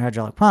pump with another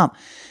hydraulic pump.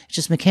 It's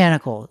just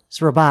mechanical.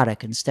 It's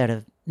robotic instead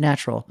of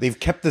natural. They've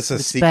kept this a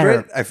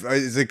secret?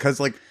 Is it because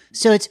like...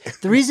 So it's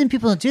the reason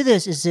people don't do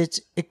this is it's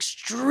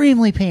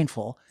extremely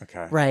painful.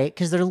 Okay. Right?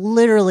 Because they're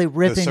literally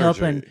ripping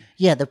open.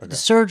 Yeah, the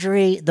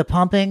surgery, the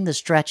pumping, the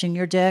stretching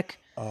your dick.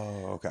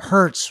 Oh, okay.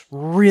 Hurts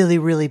really,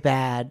 really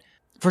bad.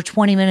 For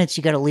 20 minutes,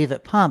 you got to leave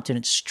it pumped and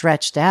it's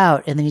stretched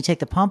out. And then you take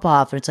the pump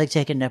off and it's like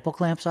taking nipple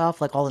clamps off.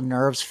 Like all the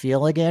nerves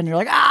feel again. You're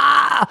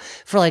like,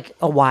 for like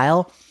a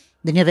while.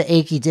 Then you have an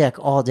achy dick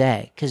all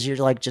day because you're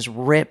like just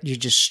ripped. You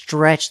just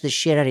stretch the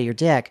shit out of your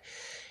dick.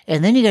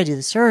 And then you got to do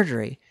the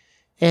surgery.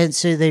 And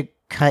so they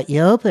cut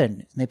you open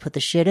and they put the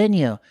shit in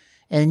you.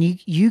 And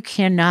you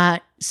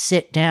cannot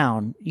sit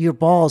down. Your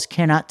balls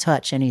cannot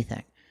touch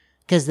anything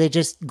because they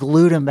just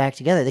glued them back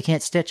together. They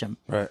can't stitch them.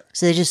 Right.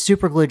 So they just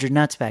super glued your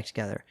nuts back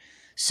together.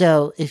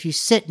 So if you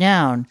sit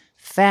down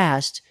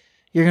fast,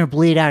 you're going to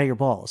bleed out of your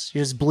balls.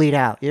 You just bleed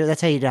out.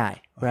 That's how you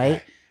die,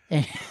 right?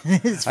 And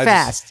it's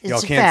fast.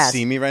 Y'all can't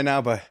see me right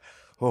now, but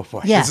oh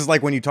boy. Yeah. This is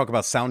like when you talk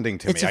about sounding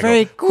to me. It's a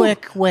very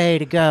quick way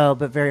to go,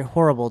 but very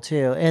horrible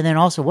too. And then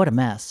also, what a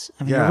mess.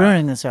 I mean, you're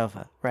ruining the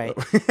sofa, right?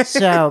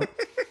 So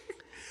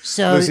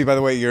Lucy, by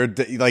the way,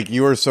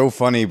 you are so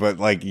funny, but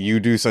like you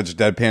do such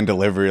deadpan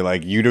delivery.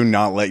 Like you do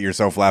not let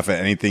yourself laugh at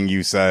anything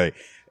you say.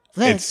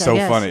 Thanks, it's so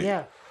funny.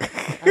 Yeah.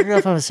 I don't know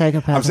if I'm a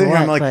psychopath. I'm sitting here,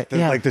 I'm like,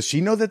 like, does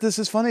she know that this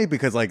is funny?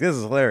 Because like this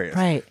is hilarious.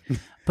 Right.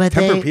 But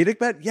Tempur-Pedic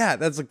bed? Yeah,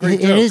 that's a great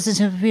joke. It is a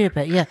Tempur-Pedic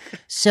bed, yeah.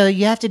 So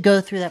you have to go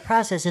through that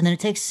process, and then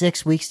it takes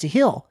 6 weeks to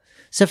heal.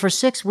 So for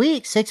 6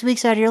 weeks, 6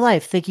 weeks out of your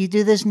life, think you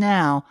do this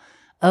now,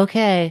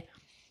 okay,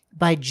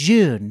 by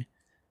June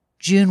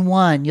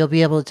 1, you'll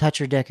be able to touch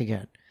your dick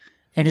again.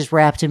 And it's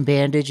wrapped in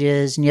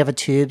bandages, and you have a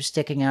tube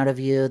sticking out of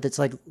you that's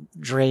like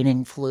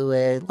draining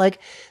fluid. Like,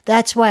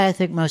 that's why I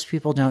think most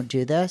people don't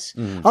do this.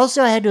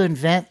 Also, I had to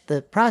invent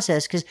the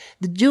process because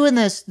doing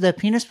the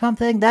penis pump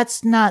thing,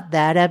 that's not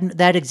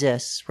that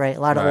exists, right?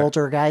 A lot of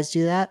older guys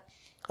do that.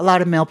 A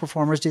lot of male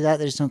performers do that.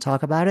 They just don't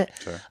talk about it.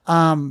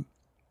 Sure.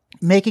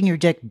 Making your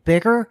dick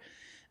bigger,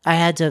 I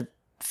had to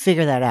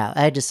figure that out.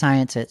 I had to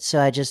science it.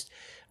 So I just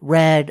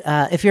read,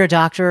 if you're a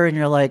doctor and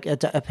you're like,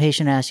 a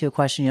patient asks you a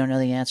question, you don't know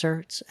the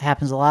answer. It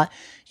happens a lot.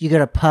 You go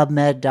to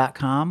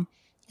pubmed.com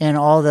and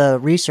all the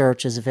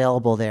research is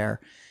available there.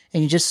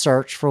 And you just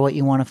search for what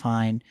you want to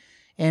find.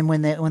 And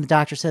when the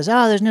doctor says,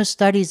 oh, there's no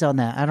studies on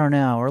that, I don't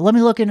know. Or let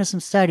me look into some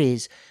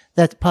studies,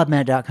 that's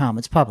pubmed.com.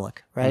 It's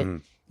public, right? Mm-hmm.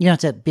 You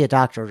don't have to be a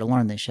doctor to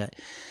learn this shit.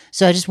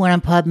 So I just went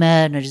on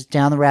PubMed and I just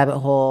down the rabbit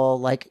hole.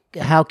 Like,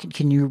 how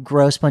can you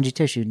grow spongy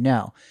tissue?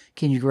 No.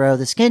 Can you grow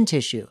the skin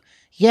tissue?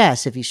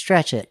 Yes, if you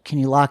stretch it. Can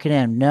you lock it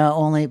in?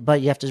 No, but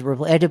you have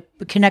to I had to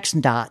connect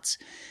some dots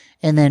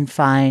and then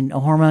find a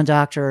hormone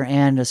doctor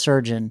and a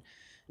surgeon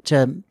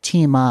to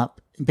team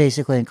up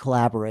basically and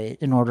collaborate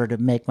in order to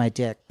make my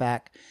dick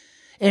back.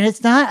 And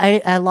it's not,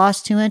 I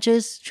lost 2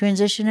 inches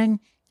transitioning.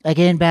 I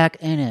gained back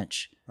an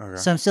inch. Okay.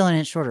 So I'm still an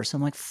inch shorter. So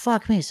I'm like,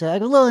 fuck me. So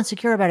I'm a little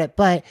insecure about it,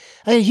 but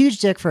I had a huge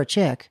dick for a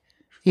chick.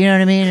 You know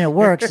what I mean? And it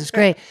works. It's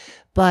great.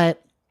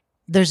 But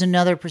there's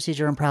another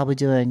procedure I'm probably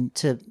doing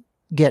to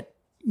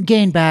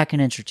gain back an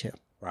inch or 2.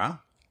 Wow.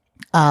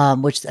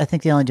 Which I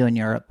think they only do in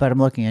Europe, but I'm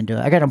looking into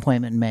it. I got an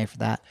appointment in May for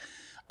that.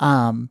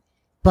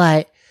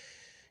 But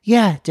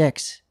yeah,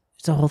 dicks.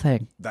 It's a whole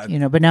thing. But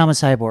now I'm a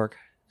cyborg.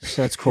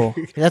 So it's cool.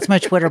 That's my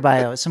Twitter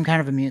bio. Some kind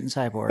of a mutant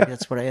cyborg.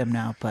 That's what I am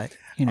now, but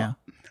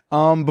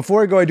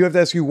Before I go, I do have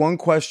to ask you one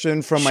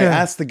question from my Sure.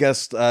 Ask the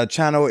Guest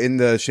channel in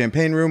the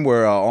Champagne Room,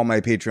 where all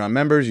my Patreon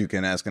members, you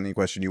can ask any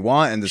question you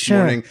want. And this Sure.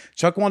 morning,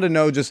 Chuck wanted to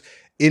know, just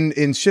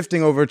in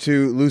shifting over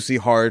to Lucy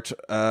Hart,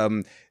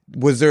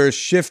 was there a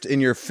shift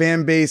in your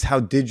fan base? How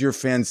did your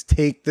fans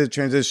take the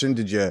transition?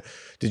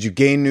 Did you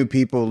gain new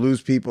people,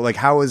 lose people? Like,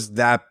 how has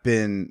that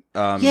been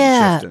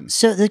shifting?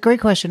 So the great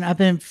question. I've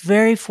been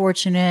very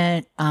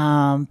fortunate.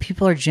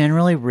 People are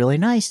generally really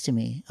nice to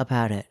me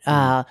about it.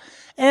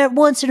 And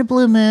once in a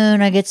blue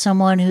moon, I get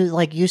someone who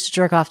like used to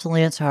jerk off to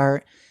Lance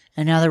Hart,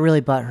 and now they're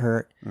really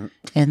butthurt,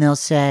 and they'll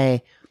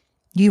say,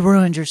 "You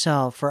ruined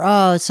yourself," or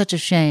 "Oh, it's such a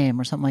shame,"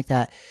 or something like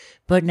that.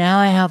 But now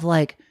I have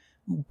like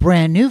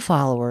brand new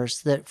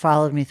followers that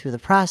followed me through the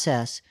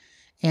process,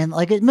 and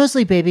like it's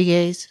mostly baby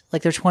gays,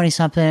 like they're 20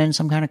 something,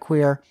 some kind of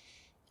queer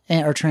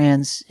or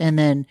trans, and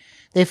then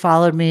they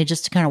followed me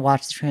just to kind of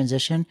watch the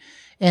transition,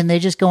 and they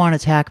just go on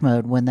attack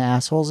mode when the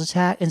assholes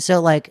attack, and so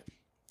like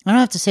I don't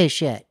have to say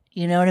shit,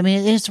 you know what I mean?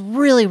 And it's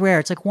really rare.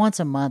 It's like once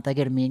a month I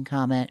get a mean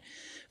comment.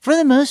 For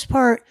the most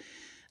part,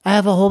 I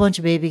have a whole bunch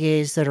of baby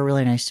gays that are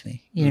really nice to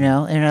me, you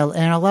know, and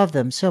I love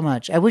them so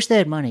much. I wish they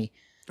had money.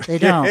 They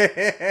don't.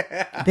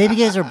 Baby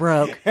gays are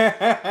broke,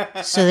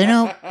 so they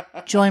don't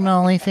join my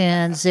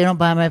OnlyFans. They don't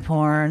buy my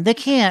porn. They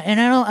can't, and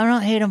I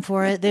don't hate them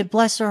for it. They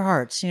bless their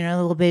hearts, you know,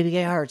 the little baby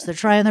gay hearts. They're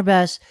trying their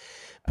best,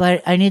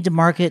 but I need to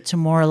market to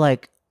more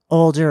like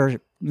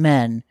older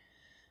men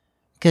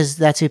because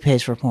that's who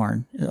pays for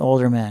porn.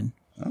 Older men.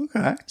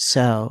 Okay.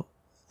 So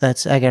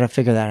I got to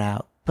figure that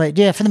out. But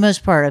yeah, for the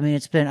most part, I mean,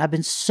 I've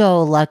been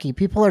so lucky.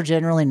 People are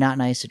generally not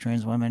nice to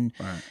trans women,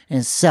 and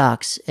it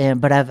sucks.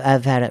 But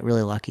I've had it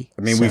really lucky.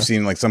 I mean, we've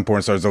seen like some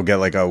porn stars, they'll get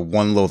like a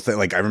one little thing.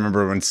 Like I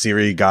remember when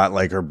Siri got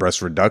like her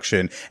breast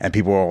reduction, and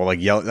people were all like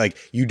yelling, like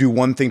you do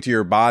one thing to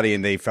your body,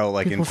 and they felt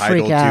like People entitled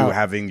freak to out.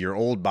 having your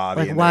old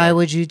body. Like, and why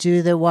would you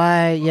do that?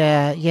 Why?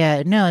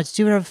 Yeah. No, it's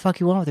do whatever the fuck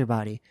you want with your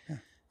body.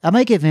 I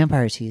might get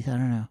vampire teeth. I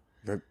don't know.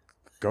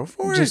 Go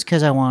for Just it.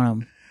 because I want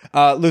them.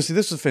 Lucy,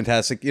 this was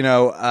fantastic. You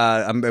know,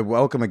 I'm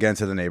welcome again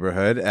to the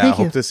neighborhood. I Thank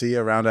hope you. to see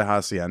you around at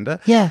Hacienda.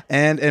 Yeah.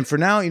 And for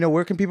now, you know,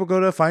 where can people go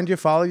to find you,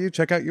 follow you,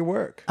 check out your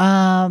work?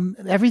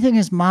 Everything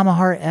is Mama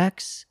Hart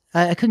X.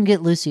 I couldn't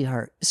get Lucy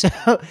Hart. So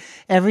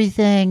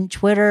everything,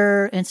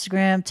 Twitter,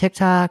 Instagram,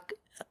 TikTok,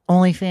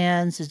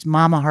 OnlyFans, it's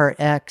Mama Hart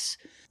X.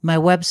 My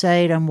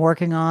website I'm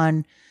working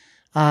on.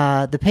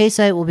 The pay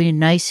site will be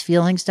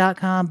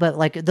nicefeelings.com, but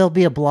like there'll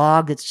be a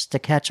blog that's just a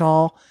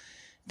catch-all.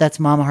 That's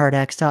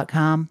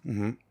mamaheartx.com.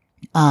 Mm-hmm.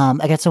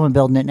 I got someone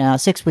building it now.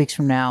 6 weeks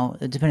from now,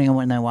 depending on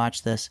when they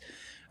watch this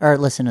or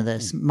listen to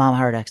this,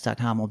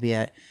 mamaheartx.com will be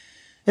it.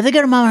 If they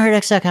go to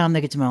mamaheartx.com,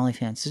 they get to my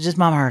OnlyFans. So just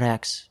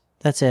mamaheartx.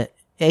 That's it.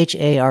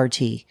 HART.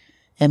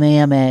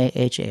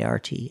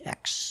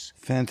 MAMAHARTX.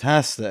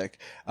 Fantastic.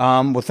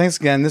 Well, thanks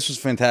again. This was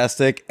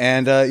fantastic.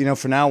 And, you know,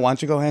 for now, why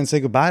don't you go ahead and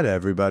say goodbye to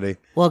everybody?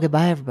 Well,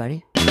 goodbye,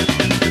 everybody.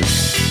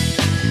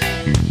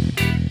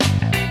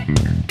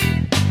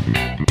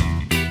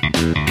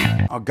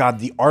 Oh, God,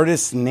 the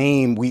artist's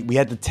name, we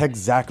had to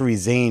text Zachary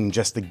Zane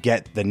just to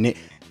get the name.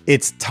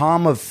 It's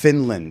Tom of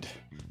Finland.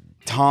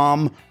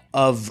 Tom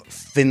of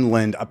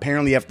Finland.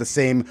 Apparently you have to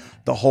say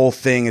the whole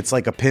thing. It's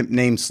like a pimp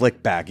named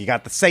Slickback. You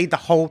got to say the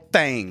whole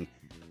thing.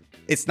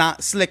 It's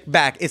not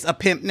Slickback. It's a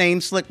pimp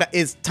named Slickback.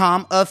 It's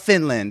Tom of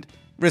Finland.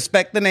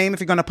 Respect the name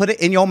if you're going to put it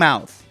in your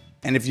mouth.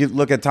 And if you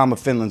look at Tom of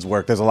Finland's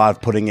work, there's a lot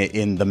of putting it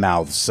in the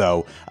mouth.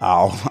 So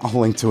I'll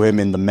link to him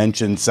in the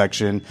mention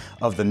section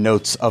of the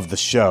notes of the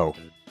show.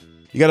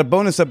 You got a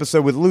bonus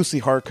episode with Lucy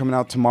Hart coming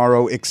out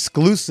tomorrow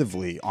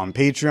exclusively on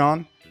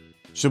Patreon.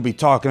 She'll be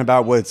talking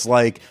about what it's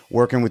like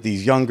working with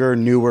these younger,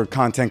 newer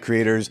content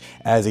creators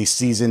as a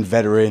seasoned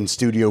veteran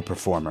studio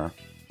performer.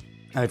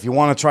 And if you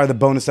want to try the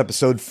bonus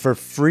episode for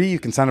free, you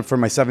can sign up for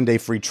my 7-day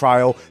free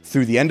trial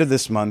through the end of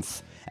this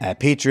month at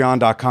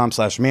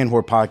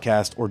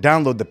patreon.com/manwhorepodcast or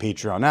download the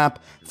Patreon app.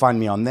 Find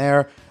me on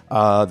there.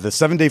 The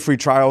 7-day free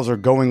trials are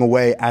going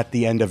away at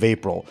the end of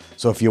April.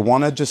 So if you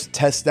want to just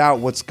test out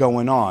what's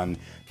going on,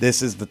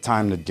 this is the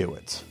time to do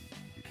it.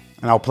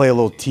 And I'll play a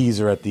little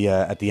teaser at the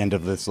end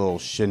of this little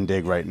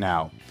shindig right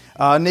now.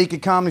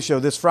 Naked Comedy Show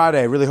this Friday.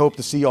 I really hope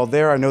to see y'all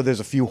there. I know there's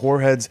a few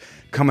whoreheads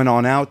coming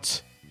on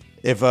out.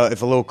 If a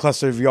little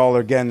cluster of y'all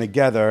are getting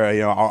together,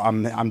 you know,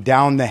 I'm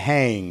down to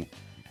hang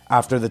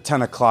after the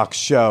 10 o'clock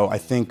show. I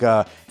think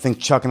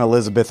Chuck and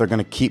Elizabeth are going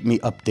to keep me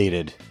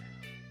updated.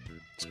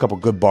 There's a couple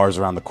good bars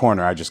around the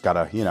corner. I just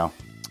gotta, you know,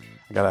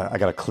 I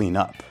gotta clean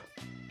up.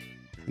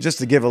 Just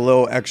to give a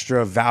little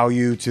extra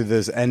value to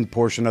this end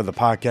portion of the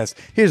podcast,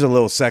 here's a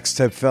little sex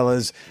tip,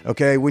 fellas.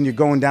 Okay, when you're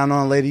going down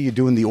on a lady, you're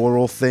doing the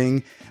oral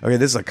thing. Okay,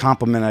 this is a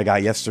compliment I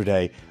got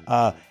yesterday.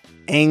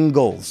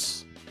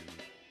 Angles.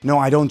 No,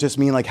 I don't just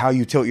mean like how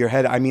you tilt your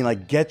head. I mean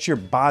like get your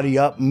body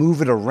up,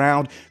 move it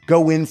around,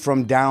 go in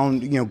from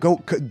down, you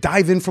know,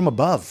 dive in from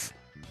above.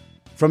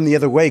 From the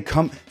other way,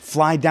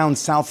 fly down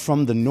south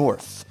from the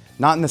north.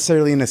 Not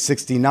necessarily in a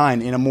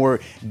 69, in a more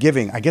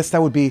giving. I guess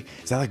that would be,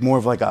 is that like more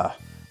of like a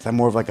Is that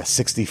more of like a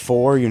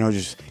 64? You know,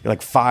 just you're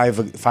like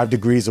five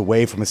degrees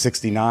away from a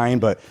 69,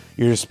 but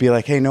you're just be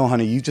like, hey, no,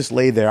 honey, you just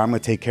lay there. I'm gonna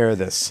take care of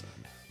this.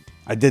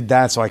 I did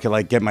that so I could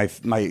like get my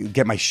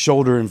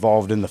shoulder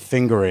involved in the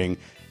fingering,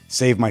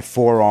 save my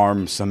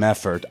forearm some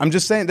effort. I'm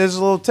just saying, there's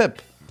a little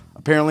tip.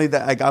 Apparently,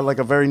 that I got like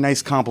a very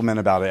nice compliment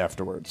about it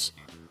afterwards.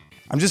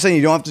 I'm just saying,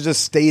 you don't have to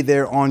just stay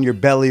there on your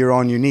belly or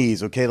on your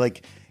knees. Okay,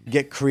 like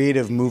get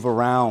creative, move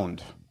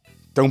around.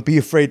 Don't be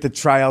afraid to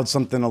try out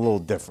something a little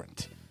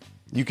different.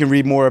 You can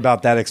read more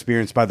about that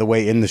experience, by the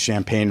way, in the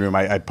Champagne Room.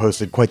 I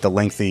posted quite the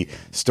lengthy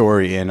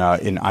story in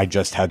I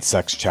Just Had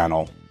Sex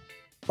channel.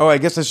 Oh, I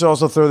guess I should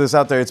also throw this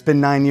out there. It's been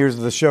 9 years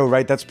of the show,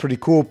 right? That's pretty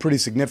cool, pretty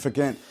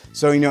significant.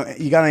 So, you know,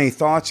 you got any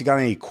thoughts? You got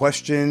any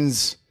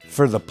questions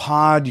for the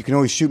pod? You can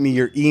always shoot me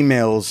your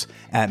emails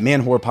at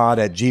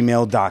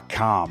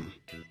manwhorepod@gmail.com.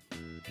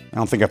 I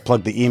don't think I've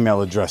plugged the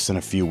email address in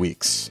a few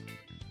weeks.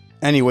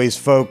 Anyways,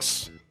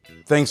 folks,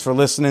 thanks for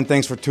listening.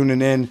 Thanks for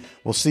tuning in.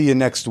 We'll see you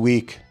next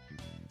week.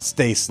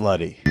 Stay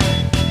slutty.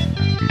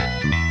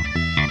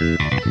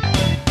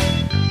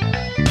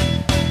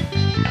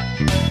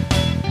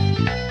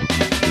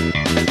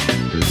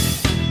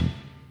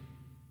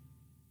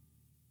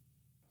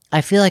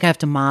 I feel like I have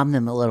to mom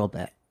them a little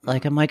bit.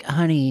 Like, I'm like,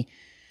 honey,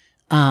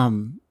 I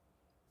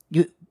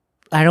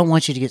don't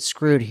want you to get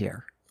screwed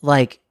here.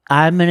 Like,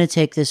 I'm going to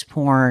take this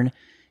porn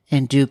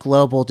and do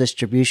global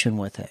distribution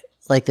with it.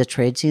 Like the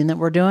trade scene that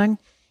we're doing.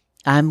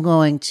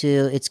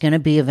 It's going to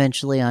be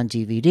eventually on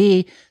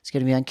DVD. It's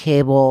going to be on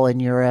cable in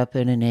Europe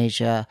and in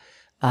Asia.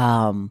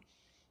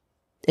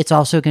 It's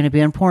also going to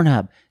be on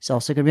Pornhub. It's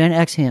also going to be on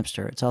X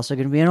Hamster. It's also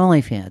going to be on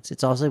OnlyFans.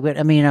 It's also,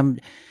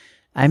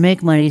 I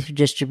make money through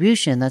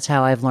distribution. That's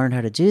how I've learned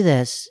how to do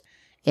this.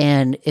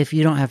 And if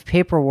you don't have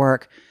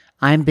paperwork,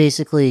 I'm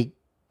basically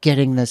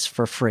getting this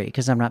for free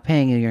because I'm not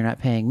paying you. You're not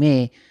paying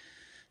me.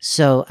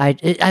 So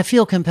I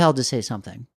feel compelled to say something.